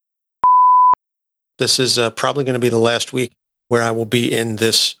 This is probably going to be the last week where I will be in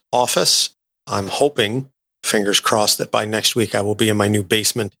this office. I'm hoping, fingers crossed, that by next week I will be in my new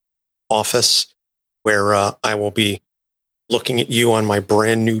basement office, where I will be looking at you on my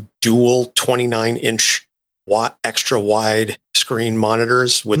brand new dual 29-inch extra wide screen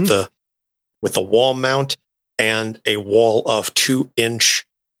monitors with the wall mount and a wall of 2-inch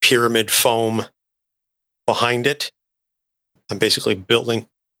pyramid foam behind it. I'm basically building,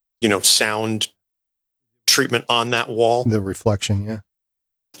 sound treatment on that wall. The reflection, yeah.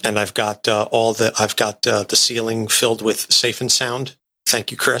 And I've got the ceiling filled with Safe and Sound.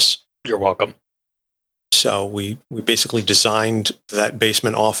 Thank you, Chris. You're welcome. So we basically designed that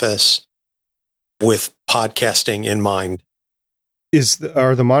basement office with podcasting in mind.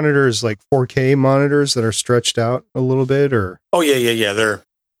 Are the monitors like 4K monitors that are stretched out a little bit, or? Oh yeah. They're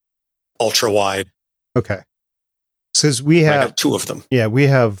ultra wide. Okay. Says we have, I got 2 of them. Yeah, we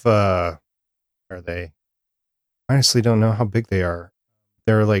have. Are they? I honestly don't know how big they are.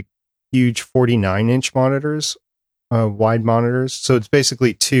 They're like huge 49-inch monitors, wide monitors. So it's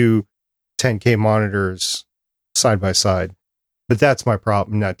basically 2 10K monitors side by side. But that's my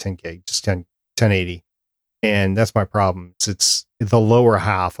problem. Not 10K, just 1080. And that's my problem. It's the lower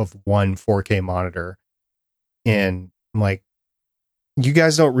half of one 4K monitor. And I'm like, you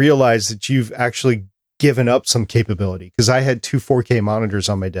guys don't realize that you've actually given up some capability, because I had 2 4K monitors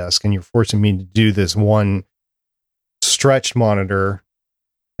on my desk, and you're forcing me to do this one stretched monitor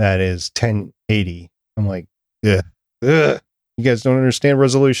that is 1080. I'm like, ugh. You guys don't understand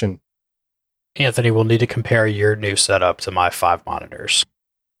resolution. Anthony, we'll need to compare your new setup to my 5 monitors.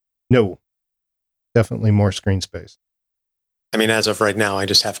 No. Definitely more screen space. I mean, as of right now, I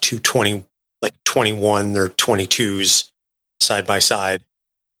just have 21 or 22s side by side,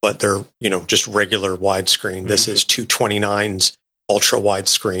 but they're, just regular widescreen. Mm-hmm. This is 2 29s ultra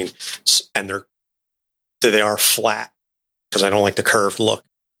widescreen, and they are flat because I don't like the curved look.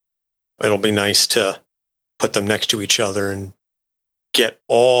 It'll be nice to put them next to each other and get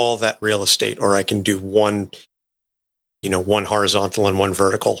all that real estate, or I can do one horizontal and one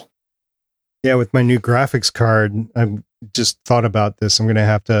vertical. Yeah, with my new graphics card, I've just thought about this. I'm going to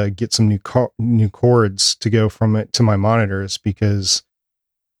have to get some new cords to go from it to my monitors, because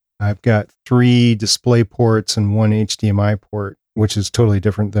I've got 3 display ports and 1 HDMI port, which is totally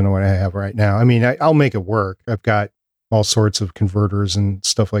different than what I have right now. I mean, I'll make it work. I've got all sorts of converters and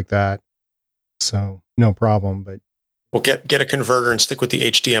stuff like that, so no problem. But well, get a converter and stick with the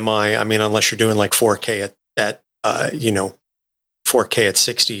HDMI. I mean, unless you're doing like 4K at 4K at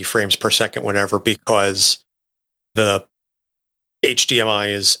 60 frames per second, whatever, because the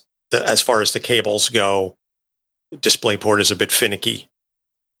HDMI is, as far as the cables go, DisplayPort is a bit finicky.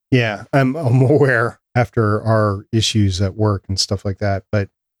 Yeah, I'm aware after our issues at work and stuff like that, but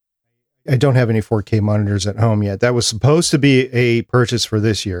I don't have any 4K monitors at home yet. That was supposed to be a purchase for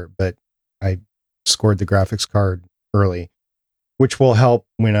this year, but I scored the graphics card early, which will help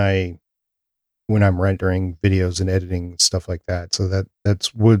when I'm rendering videos and editing stuff like that. So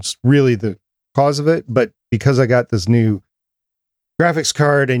that's what's really the cause of it. But because I got this new graphics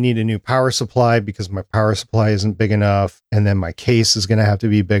card, I need a new power supply because my power supply isn't big enough. And then my case is going to have to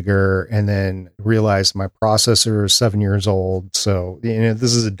be bigger. And then realize my processor is 7 years old. So,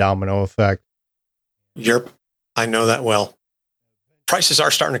 this is a domino effect. Yep. I know that well. Prices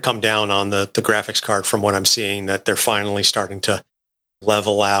are starting to come down on the graphics card from what I'm seeing, that they're finally starting to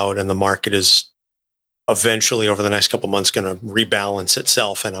level out, and the market is eventually over the next couple of months going to rebalance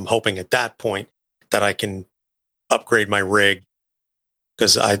itself. And I'm hoping at that point that I can upgrade my rig,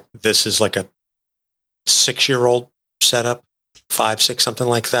 because this is like a 6-year-old setup, 5, 6, something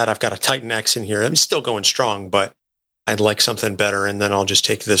like that. I've got a Titan X in here. I'm still going strong, but I'd like something better. And then I'll just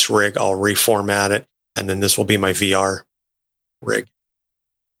take this rig, I'll reformat it, and then this will be my VR rig.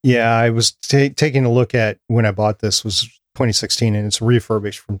 Yeah, I was taking a look at when I bought this was 2016, and it's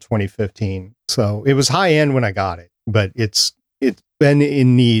refurbished from 2015. So it was high end when I got it, but it's been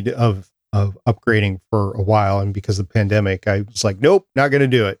in need of upgrading for a while. And because of the pandemic, I was like, nope, not going to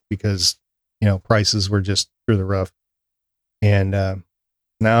do it, because, prices were just through the roof. And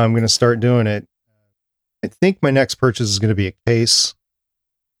now I'm going to start doing it. I think my next purchase is going to be a case,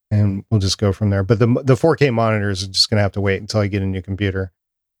 and we'll just go from there. But the 4K monitors are just going to have to wait until I get a new computer.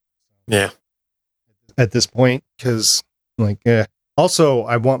 Yeah. At this point, because also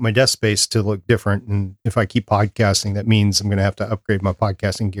I want my desk space to look different. And if I keep podcasting, that means I'm going to have to upgrade my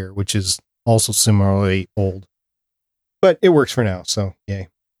podcasting gear, which is also similarly old, but it works for now. So yay.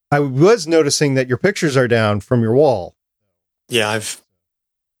 I was noticing that your pictures are down from your wall. Yeah. I've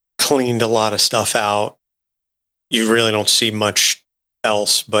cleaned a lot of stuff out. You really don't see much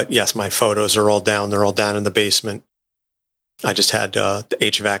else, but yes, my photos are all down. They're all down in the basement. I just had the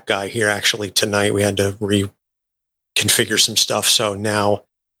HVAC guy here actually tonight. We had to reconfigure some stuff. So now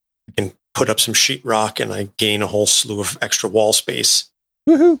I can put up some sheetrock, and I gain a whole slew of extra wall space.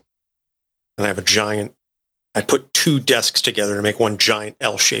 Woohoo. And I have I put 2 desks together to make one giant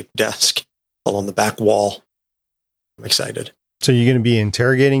L-shaped desk along the back wall. I'm excited. So you're going to be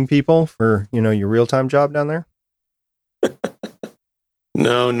interrogating people for, your real-time job down there?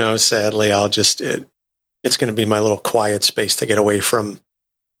 No, sadly, it's going to be my little quiet space to get away from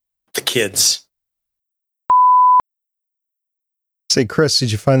the kids. Say, Chris,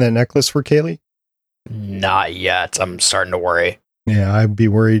 did you find that necklace for Kaylee? Not yet. I'm starting to worry. Yeah, I'd be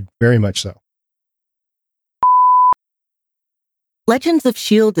worried very much so. Legends of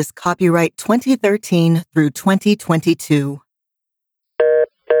S.H.I.E.L.D. is copyright 2013 through 2022.